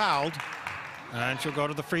is fouled, and she'll go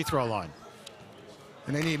to the free throw line.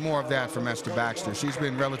 And they need more of that from Esther Baxter. She's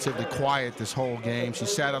been relatively quiet this whole game. She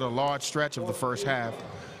sat out a large stretch of the first half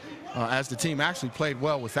as the team actually played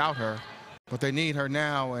well without her. But they need her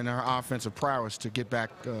now and her offensive prowess to get back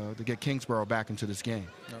to get Kingsborough back into this game.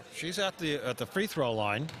 She's at the free throw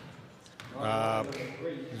line. Was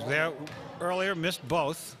there earlier, missed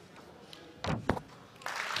both.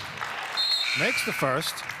 Makes the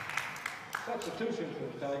first.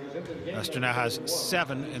 Esther now has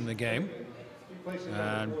 7 in the game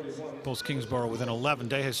and pulls Kingsborough within 11.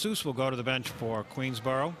 De Jesus will go to the bench for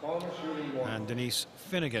Queensborough, and Denise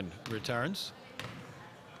Finnegan returns.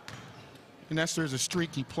 And Esther is a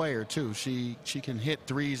streaky player too. She can hit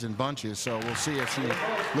threes in bunches, so we'll see if she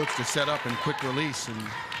looks to set up in quick release. And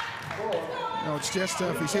you know, it's just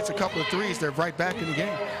if he hits a couple of threes, they're right back in the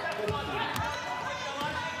game.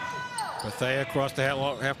 Bethea across the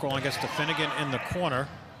half court line, gets to Finnegan in the corner.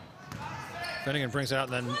 Finnegan brings it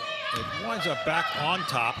out, and then it winds up back on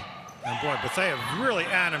top. And boy, Bethea really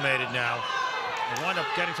animated now. They wind up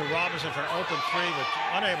getting to Robinson for an open 3, but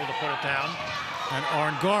unable to put it down.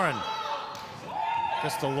 And Gorin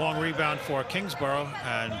gets the long rebound for Kingsborough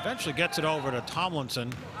and eventually gets it over to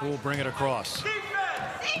Tomlinson, who will bring it across.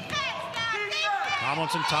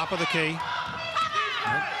 Tomlinson, top of the key.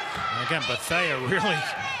 And again, Bethea really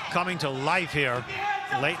coming to life here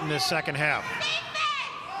late in this second half.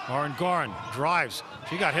 Gorin drives.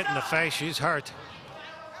 She got hit in the face. She's hurt.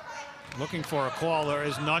 Looking for a call. There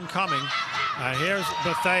is none coming. And here's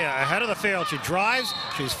Bethea ahead of the field. She drives.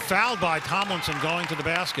 She's fouled by Tomlinson going to the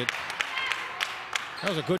basket. That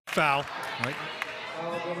was a good foul. Right?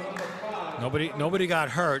 Nobody got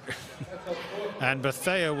hurt. And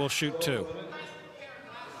Bethea will shoot 2.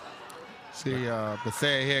 See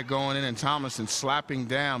Bethea here going in, and Tomlinson slapping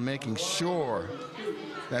down, making sure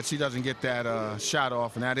that she doesn't get that shot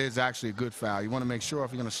off, and that is actually a good foul. You want to make sure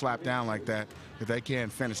if you're going to slap down like that, that they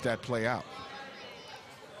can't finish that play out.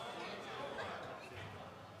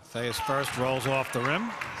 Bethea's first rolls off the rim.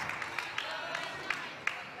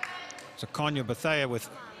 Zakonya Bethea with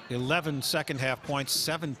 11 second half points,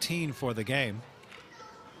 17 for the game.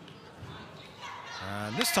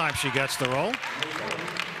 And this time she gets the roll.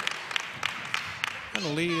 And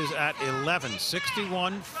the lead is at 11,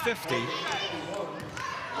 61-50.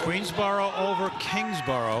 Queensborough over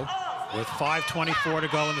Kingsborough with 5:24 to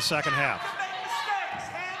go in the second half.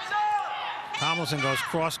 Tomlinson goes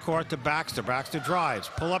cross court to Baxter. Baxter drives,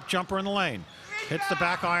 pull up jumper in the lane. Hits the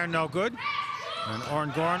back iron, no good. And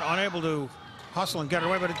Gorin unable to hustle and get it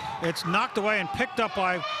away, but it's knocked away and picked up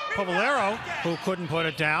by Povalero, who couldn't put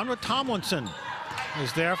it down. But Tomlinson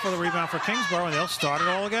is there for the rebound for Kingsborough, and they'll start it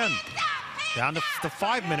all again. Down to the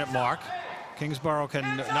 5-minute mark. Kingsborough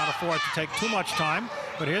can not afford to take too much time,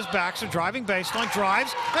 but here's Baxter driving baseline,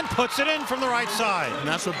 drives, and puts it in from the right side. And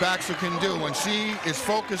that's what Baxter can do. When she is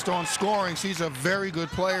focused on scoring, she's a very good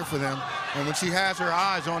player for them. And when she has her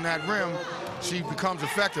eyes on that rim, she becomes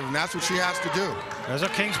effective, and that's what she has to do. There's a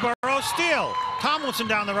Kingsborough steal. Tomlinson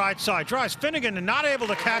down the right side, drives. Finnegan and not able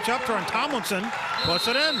to catch up to her, and Tomlinson puts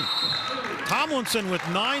it in. Tomlinson with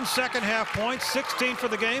 9 second half points, 16 for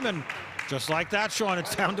the game, and just like that, Sean,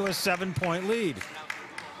 it's down to a 7-point lead.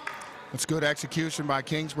 It's good execution by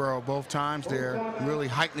Kingsborough both times. They're really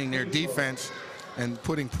heightening their defense and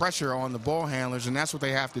putting pressure on the ball handlers, and that's what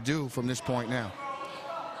they have to do from this point now.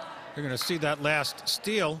 You're going to see that last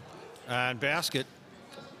steal and basket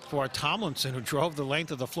for Tomlinson, who drove the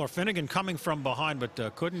length of the floor. Finnegan coming from behind,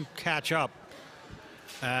 but couldn't catch up.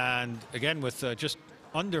 And again, with just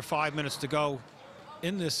under 5 minutes to go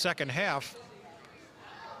in this second half,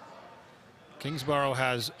 Kingsborough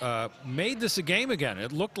has made this a game again.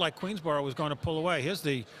 It looked like Queensborough was going to pull away. Here's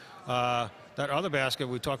the that other basket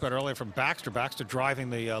we talked about earlier from Baxter. Baxter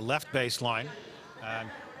driving the left baseline and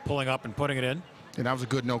pulling up and putting it in. And that was a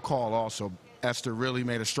good no call also. Esther really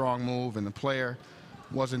made a strong move, and the player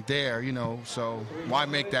wasn't there, you know, so why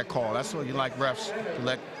make that call? That's what you like refs to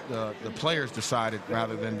let the players decide it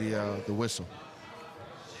rather than the whistle.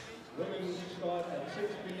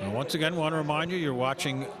 Once again, want to remind you, you're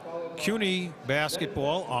watching CUNY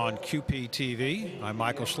basketball on QPTV. I'm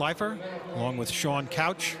Michael Schleifer, along with Sean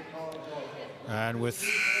Couch. And with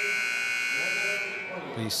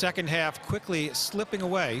the second half quickly slipping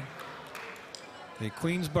away, the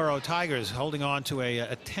Queensborough Tigers holding on to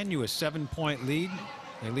a tenuous 7-point lead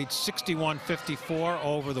They lead 61-54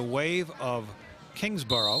 over the Wave of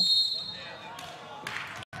Kingsborough.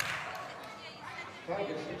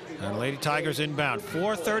 And Lady Tigers inbound.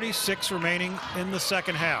 4:36 remaining in the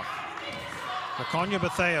second half. Laconia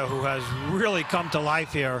Bethea, who has really come to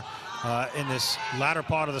life here in this latter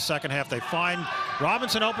part of the second half. They find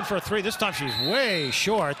Robinson open for a three. This time she's way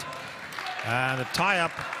short. And the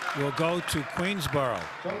tie-up will go to Queensborough.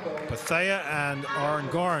 Bethea and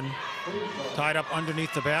Orangoran tied up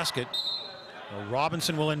underneath the basket.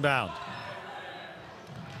 Robinson will inbound.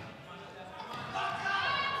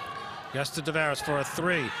 Gets to Tavares for a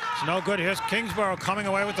three. It's no good. Here's Kingsborough coming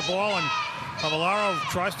away with the ball, and Pavlaro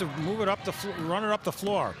tries to move it up the run it up the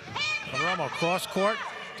floor. Poveromo cross court.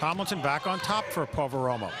 Tomlinson back on top for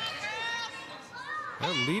Poveromo.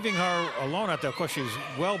 They're leaving her alone out there. Of course, she's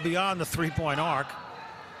well beyond the three-point arc.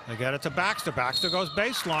 They get it to Baxter. Baxter goes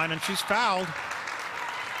baseline, and she's fouled.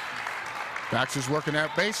 Baxter's working that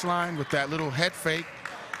baseline with that little head fake.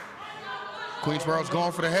 Queensborough's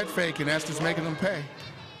going for the head fake, and that's just making them pay.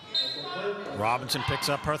 Robinson picks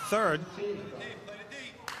up her third.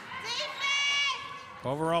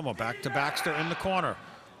 Poveromo back to Baxter in the corner.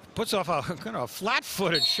 Puts off a kind of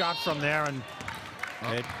flat-footed shot from there, and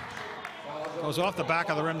it goes off the back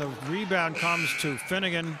of the rim. The rebound comes to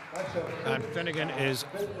Finnegan, and Finnegan is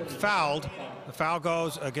fouled. The foul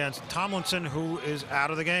goes against Tomlinson, who is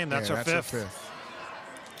out of the game. That's her fifth.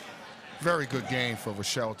 Very good game for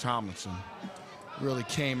Rochelle Tomlinson. Really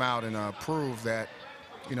came out and proved that,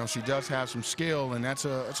 you know, she does have some skill, and that's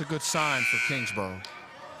a good sign for Kingsborough.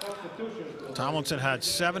 Tomlinson had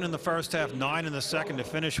 7 in the first half, 9 in the second to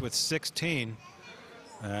finish with 16.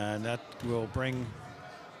 And that will bring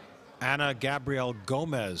Ana Gabrielle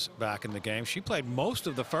Gomez back in the game. She played most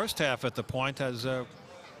of the first half at the point, has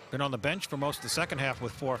been on the bench for most of the second half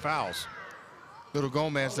with 4 fouls. Little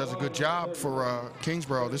Gomez does a good job for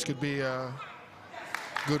Kingsborough. This could be a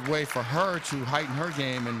good way for her to heighten her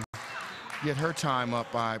game and get her time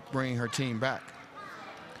up by bringing her team back.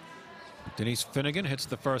 Denise Finnegan hits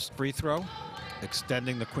the first free throw,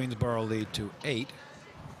 extending the Queensborough lead to 8.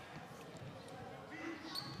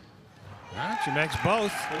 Right, she makes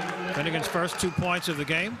both. Finnegan's first 2 points of the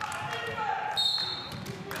game.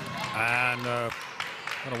 And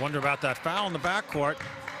gotta wonder about that foul in the backcourt.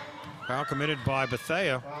 Foul committed by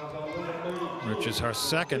Bethea, which is her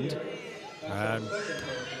second. And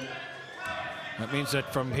that means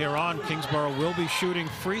that from here on, Kingsborough will be shooting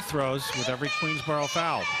free throws with every Queensborough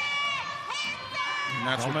foul. And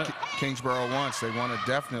that's what Kingsborough wants. They want to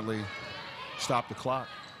definitely stop the clock.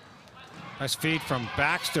 Nice feed from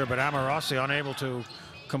Baxter, but Amorossi unable to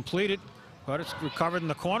complete it. But it's recovered in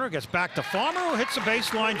the corner. Gets back to Farmer, who hits a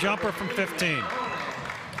baseline jumper from 15.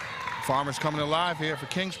 Farmer's coming alive here for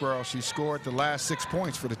Kingsborough. She scored the last 6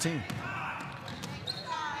 points for the team.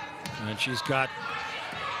 And she's got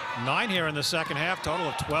 9 here in the second half, total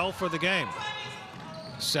of 12 for the game.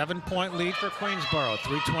 7-point lead for Queensborough,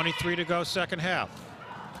 3:23 to go second half.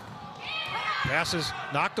 Passes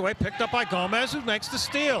knocked away, picked up by Gomez, who makes the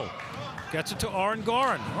steal. Gets it to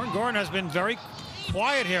Orangoran. Orangoran has been very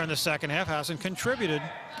quiet here in the second half, hasn't contributed.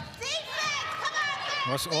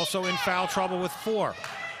 Was also in foul trouble with 4.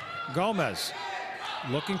 Gomez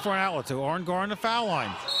looking for an outlet to Orangoran, the foul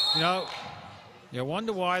line. You know, you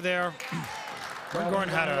wonder why there. Orangoran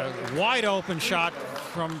had a wide open shot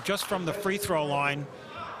just from the free throw line,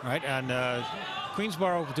 right? And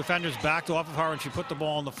Queensborough defenders backed off of her, and she put the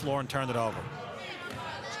ball on the floor and turned it over.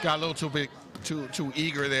 She got a little too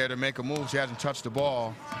eager there to make a move. She hasn't touched the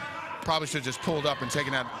ball. Probably should have just pulled up and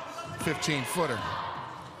taken that 15-footer.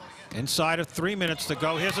 Inside of 3 minutes to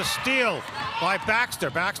go. Here's a steal by Baxter.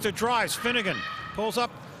 Baxter drives. Finnegan pulls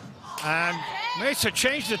up and makes her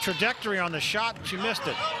change the trajectory on the shot. She missed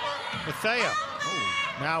it. Bethea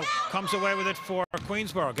now comes away with it for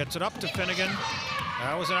Queensborough. Gets it up to Finnegan.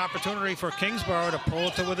 That was an opportunity for Kingsborough to pull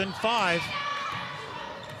it to within 5.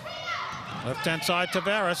 Left-hand side,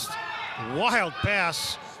 Tavares. Wild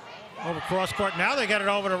pass over cross court. Now they get it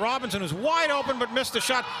over to Robinson, who's wide open but missed the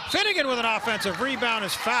shot. Finnegan with an offensive rebound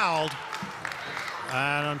is fouled.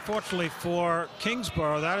 And unfortunately for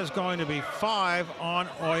Kingsborough, that is going to be 5 on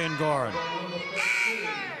Oyengoran.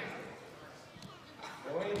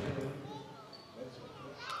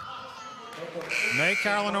 May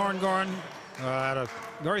Carolyn Orangoran had a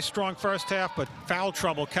very strong first half, but foul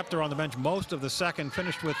trouble kept her on the bench most of the second.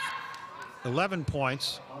 Finished with 11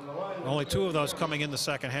 points. Only 2 of those coming in the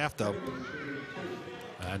second half, though.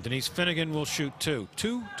 And Denise Finnegan will shoot 2.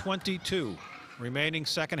 2:22 remaining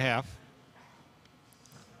second half.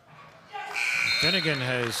 Finnegan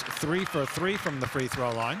has 3 for 3 from the free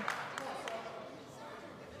throw line.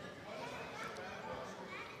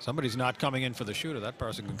 Somebody's not coming in for the shooter. That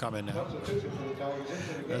person can come in now.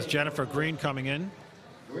 That's Jennifer Green coming in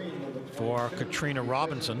for Katrina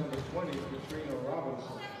Robinson.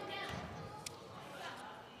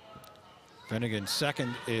 Finnegan's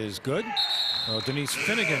second is good. Denise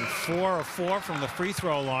Finnegan, 4 of 4 from the free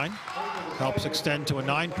throw line. Helps extend to a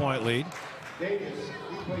 9-point lead.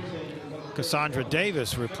 Cassandra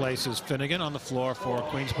Davis replaces Finnegan on the floor for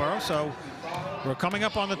Queensborough. So we're coming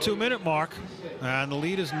up on the 2-minute mark, and the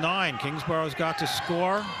lead is 9. Kingsborough's got to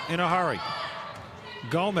score in a hurry.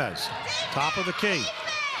 Gomez, top of the key.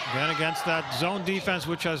 Again against that zone defense,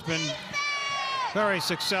 which has been very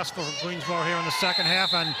successful for Queensborough here in the second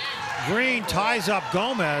half. And Green ties up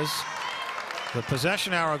Gomez. The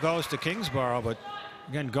possession arrow goes to Kingsborough, but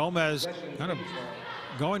again, Gomez kind of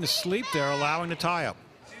going to sleep there, allowing the tie-up.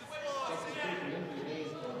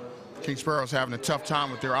 Kingsborough's having a tough time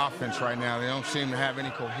with their offense right now. They don't seem to have any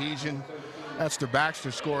cohesion. Esther Baxter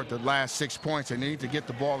scored the last 6 points. They need to get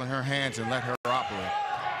the ball in her hands and let her operate.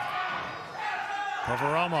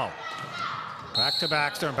 Poveromo back to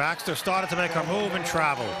Baxter, and Baxter started to make her move and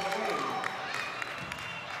travel.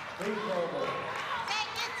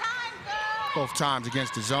 Both times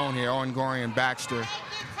against the zone here, Ongori and Baxter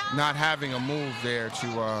not having a move there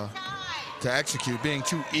to execute, being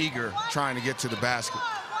too eager trying to get to the basket.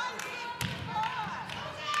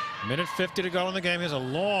 Minute 50 to go in the game. Here's a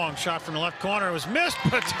long shot from the left corner. It was missed,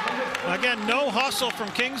 but again, no hustle from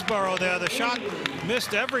Kingsborough there. The shot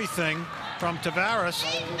missed everything from Tavares,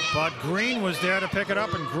 but Green was there to pick it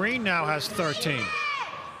up, and Green now has 13.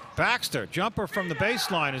 Baxter, jumper from the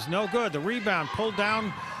baseline is no good. The rebound pulled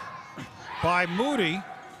down by Moody.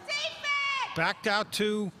 Backed out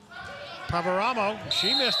to Poveromo.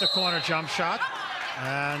 She missed a corner jump shot.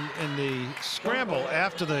 And in the scramble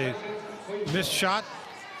after the missed shot,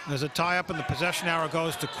 there's a tie-up, and the possession arrow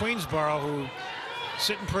goes to Queensborough, who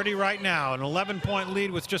sitting pretty right now. An 11-point lead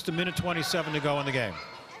with just a minute 27 to go in the game.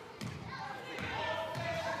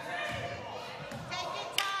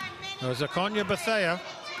 There's Akonya Bethea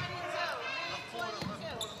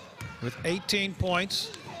with 18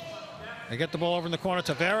 points. They get the ball over in the corner.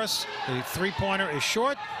 Tavares, the three-pointer is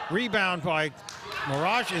short. Rebound by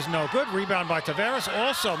Mirage is no good. Rebound by Tavares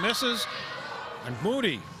also misses. And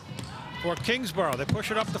Moody for Kingsborough. They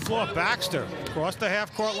push it up the floor. Baxter across the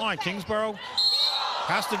half-court line. Kingsborough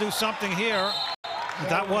has to do something here. But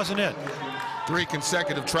that wasn't it. 3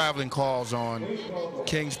 consecutive traveling calls on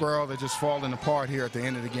Kingsborough. They're just falling apart here at the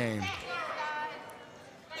end of the game.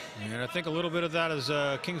 And I think a little bit of that is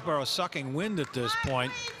Kingsborough sucking wind at this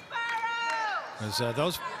point. As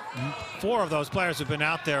those 4 of those players have been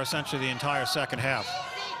out there essentially the entire second half.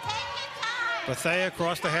 Bethea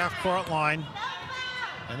across the half-court line.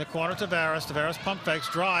 In the corner, Tavares. Tavares pump fakes,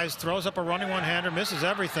 drives, throws up a running one-hander, misses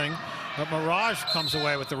everything. But Mirage comes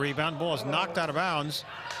away with the rebound. Ball is knocked out of bounds.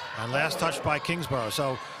 And last touched by Kingsborough.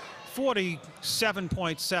 So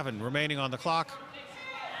 47.7 remaining on the clock.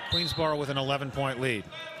 Queensborough with an 11-point lead.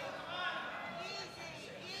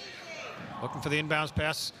 Looking for the inbounds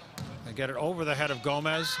pass. They get it over the head of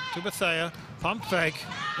Gomez to Bethea. Pump fake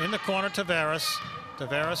in the corner, Tavares.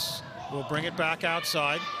 Tavares will bring it back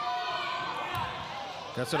outside.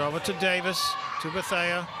 Gets it over to Davis, to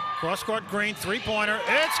Bethea. Cross-court Green, three-pointer.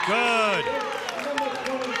 It's good!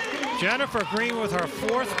 Jennifer Green with her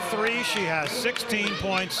 4th 3. She has 16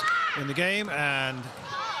 points in the game, and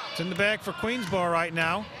it's in the bag for Queensborough right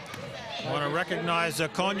now. I want to recognize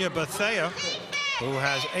Akonya Bethea, who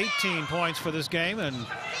has 18 points for this game and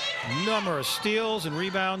numerous steals and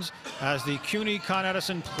rebounds as the CUNY Con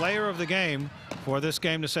Edison player of the game for this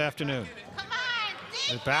game this afternoon.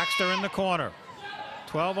 With Baxter in the corner.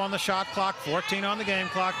 12 on the shot clock, 14 on the game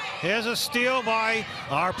clock. Here's a steal by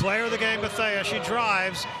our player of the game, Bethea. She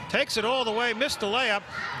drives, takes it all the way, missed the layup.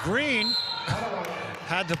 Green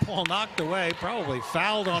had the ball knocked away, probably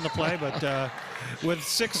fouled on the play, but with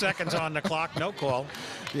 6 seconds on the clock, no call.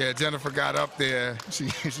 Yeah, Jennifer got up there. She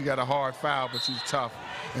got a hard foul, but she's tough,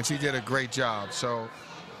 and she did a great job. So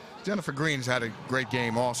Jennifer Green's had a great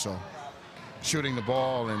game also, shooting the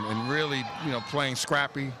ball and really, you know, playing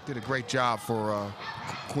scrappy. Did a great job for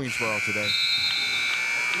Queensborough today.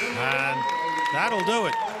 And that'll do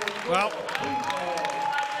it. Well,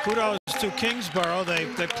 kudos to Kingsborough. They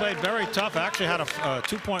played very tough. Actually had a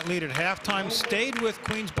 2-point lead at halftime. Stayed with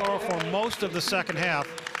Queensborough for most of the second half.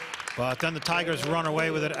 But then the Tigers run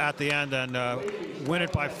away with it at the end and win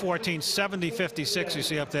it by 14, 70-56. You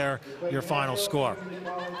see up there your final score.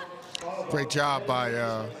 Great job by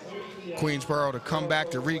Queensborough to come back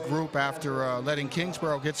to regroup after letting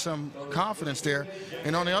Kingsborough get some confidence there.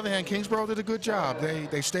 And on the other hand, Kingsborough did a good job.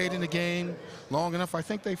 They stayed in the game long enough. I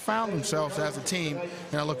think they found themselves as a team,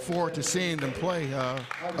 and I look forward to seeing them play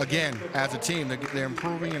again as a team. They're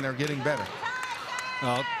improving and they're getting better.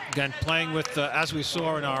 Again, playing with, as we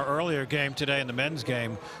saw in our earlier game today in the men's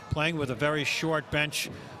game, playing with a very short bench,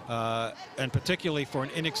 and particularly for an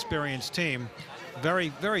inexperienced team, very,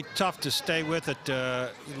 very tough to stay with it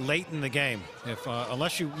late in the game. If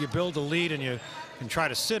unless you build a lead and you can try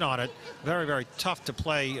to sit on it, very, very tough to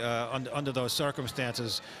play under those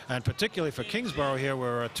circumstances, and particularly for Kingsborough here,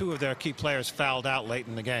 where two of their key players fouled out late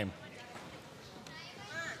in the game.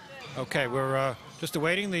 Okay, we're just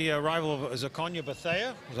awaiting the arrival of Zakonya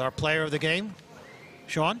Bethea, who's our player of the game.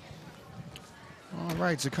 Sean? All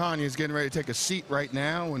right, Zakonya is getting ready to take a seat right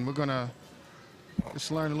now, and we're going to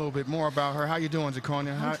just learn a little bit more about her. How you doing,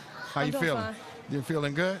 Zakonya? How you feeling? Fine. You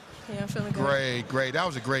feeling good? Yeah, I'm feeling good. Great, great. That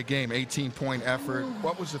was a great game, 18-point effort.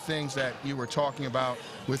 What was the things that you were talking about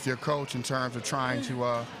with your coach in terms of trying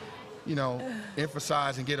to, you know,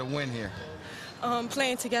 emphasize and get a win here?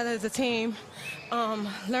 Playing together as a team,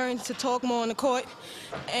 learning to talk more on the court,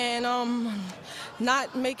 and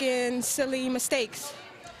not making silly mistakes.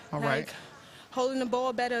 All right. Like holding the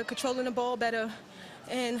ball better, controlling the ball better,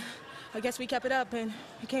 and I guess we kept it up and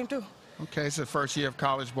it came through. Okay, it's the first year of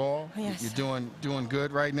college ball. Yes. You're doing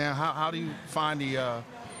good right now. How do you find the,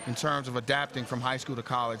 in terms of adapting from high school to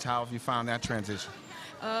college, how have you found that transition?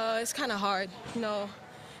 It's kind of hard, you know.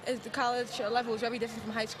 The college level is very different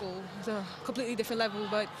from high school. It's a completely different level,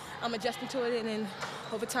 but I'm adjusting to it, and then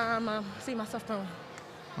over time, I see myself growing.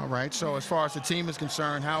 All right, so as far as the team is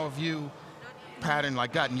concerned, how have you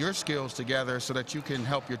gotten your skills together so that you can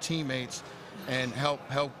help your teammates and help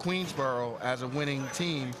Queensborough as a winning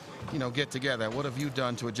team, you know, get together? What have you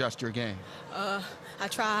done to adjust your game? I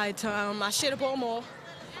tried to, I share the ball more.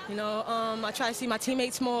 You know, I try to see my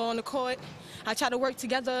teammates more on the court. I try to work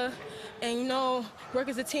together and, you know, work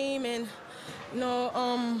as a team and, you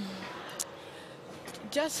know,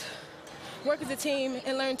 just work as a team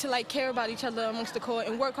and learn to, like, care about each other amongst the court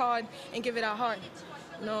and work hard and give it our heart,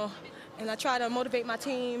 you know. And I try to motivate my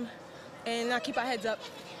team and not keep our heads up.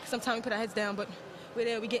 Sometimes we put our heads down, but we're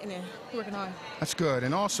there, we're getting there, we're working hard. That's good.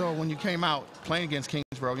 And also, when you came out playing against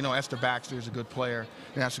Kingsborough, you know, Esther Baxter is a good player.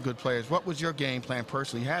 They have some good players. What was your game plan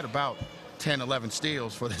personally? You had about 10, 11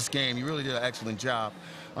 steals for this game. You really did an excellent job.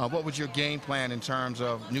 What was your game plan in terms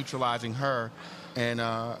of neutralizing her and,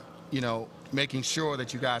 you know, making sure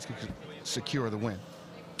that you guys could secure the win?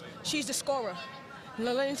 She's the scorer.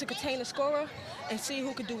 Learning to contain the scorer and see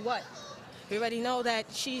who could do what. We already know that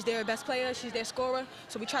she's their best player, she's their scorer,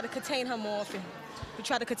 so we try to contain her more often. We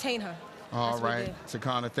try to contain her. All right,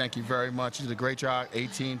 Zakonya, thank you very much. You did a great job,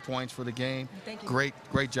 18 points for the game. Thank you.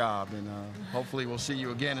 Great job, and hopefully we'll see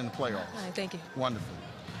you again in the playoffs. All right, thank you. Wonderful.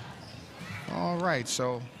 All right,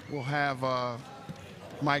 so we'll have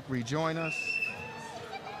Mike rejoin us.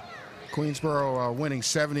 Queensborough winning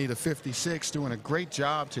 70-56, doing a great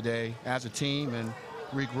job today as a team and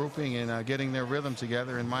regrouping and getting their rhythm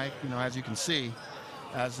together. And Mike, you know, as you can see,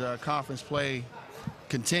 as conference play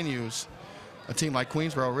continues, a team like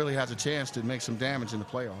Queensborough really has a chance to make some damage in the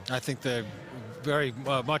playoffs. I think they're very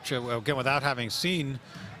much, again, without having seen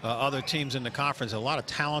other teams in the conference, a lot of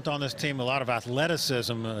talent on this team, a lot of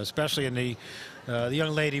athleticism, especially in the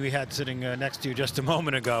young lady we had sitting next to you just a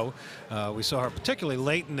moment ago. We saw her particularly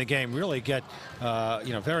late in the game really get,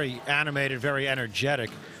 you know, very animated, very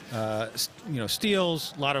energetic. You know,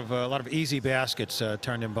 steals, a lot of easy baskets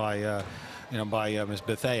turned in by, you know, by Ms.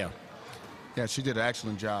 Bethea. Yeah, she did an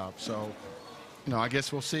excellent job. So, you know, I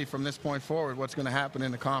guess we'll see from this point forward what's going to happen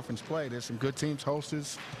in the conference play. There's some good teams.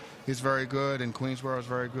 Hostess is very good, and Queensborough is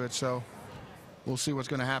very good. So we'll see what's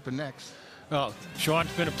going to happen next. Well, Sean,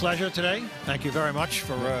 it's been a pleasure today. Thank you very much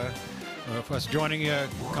for us joining,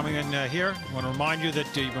 coming in here. I want to remind you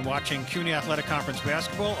that you've been watching CUNY Athletic Conference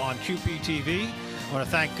Basketball on QPTV. I want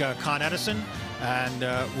to thank Con Edison, and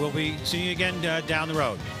we'll be seeing you again down the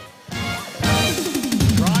road.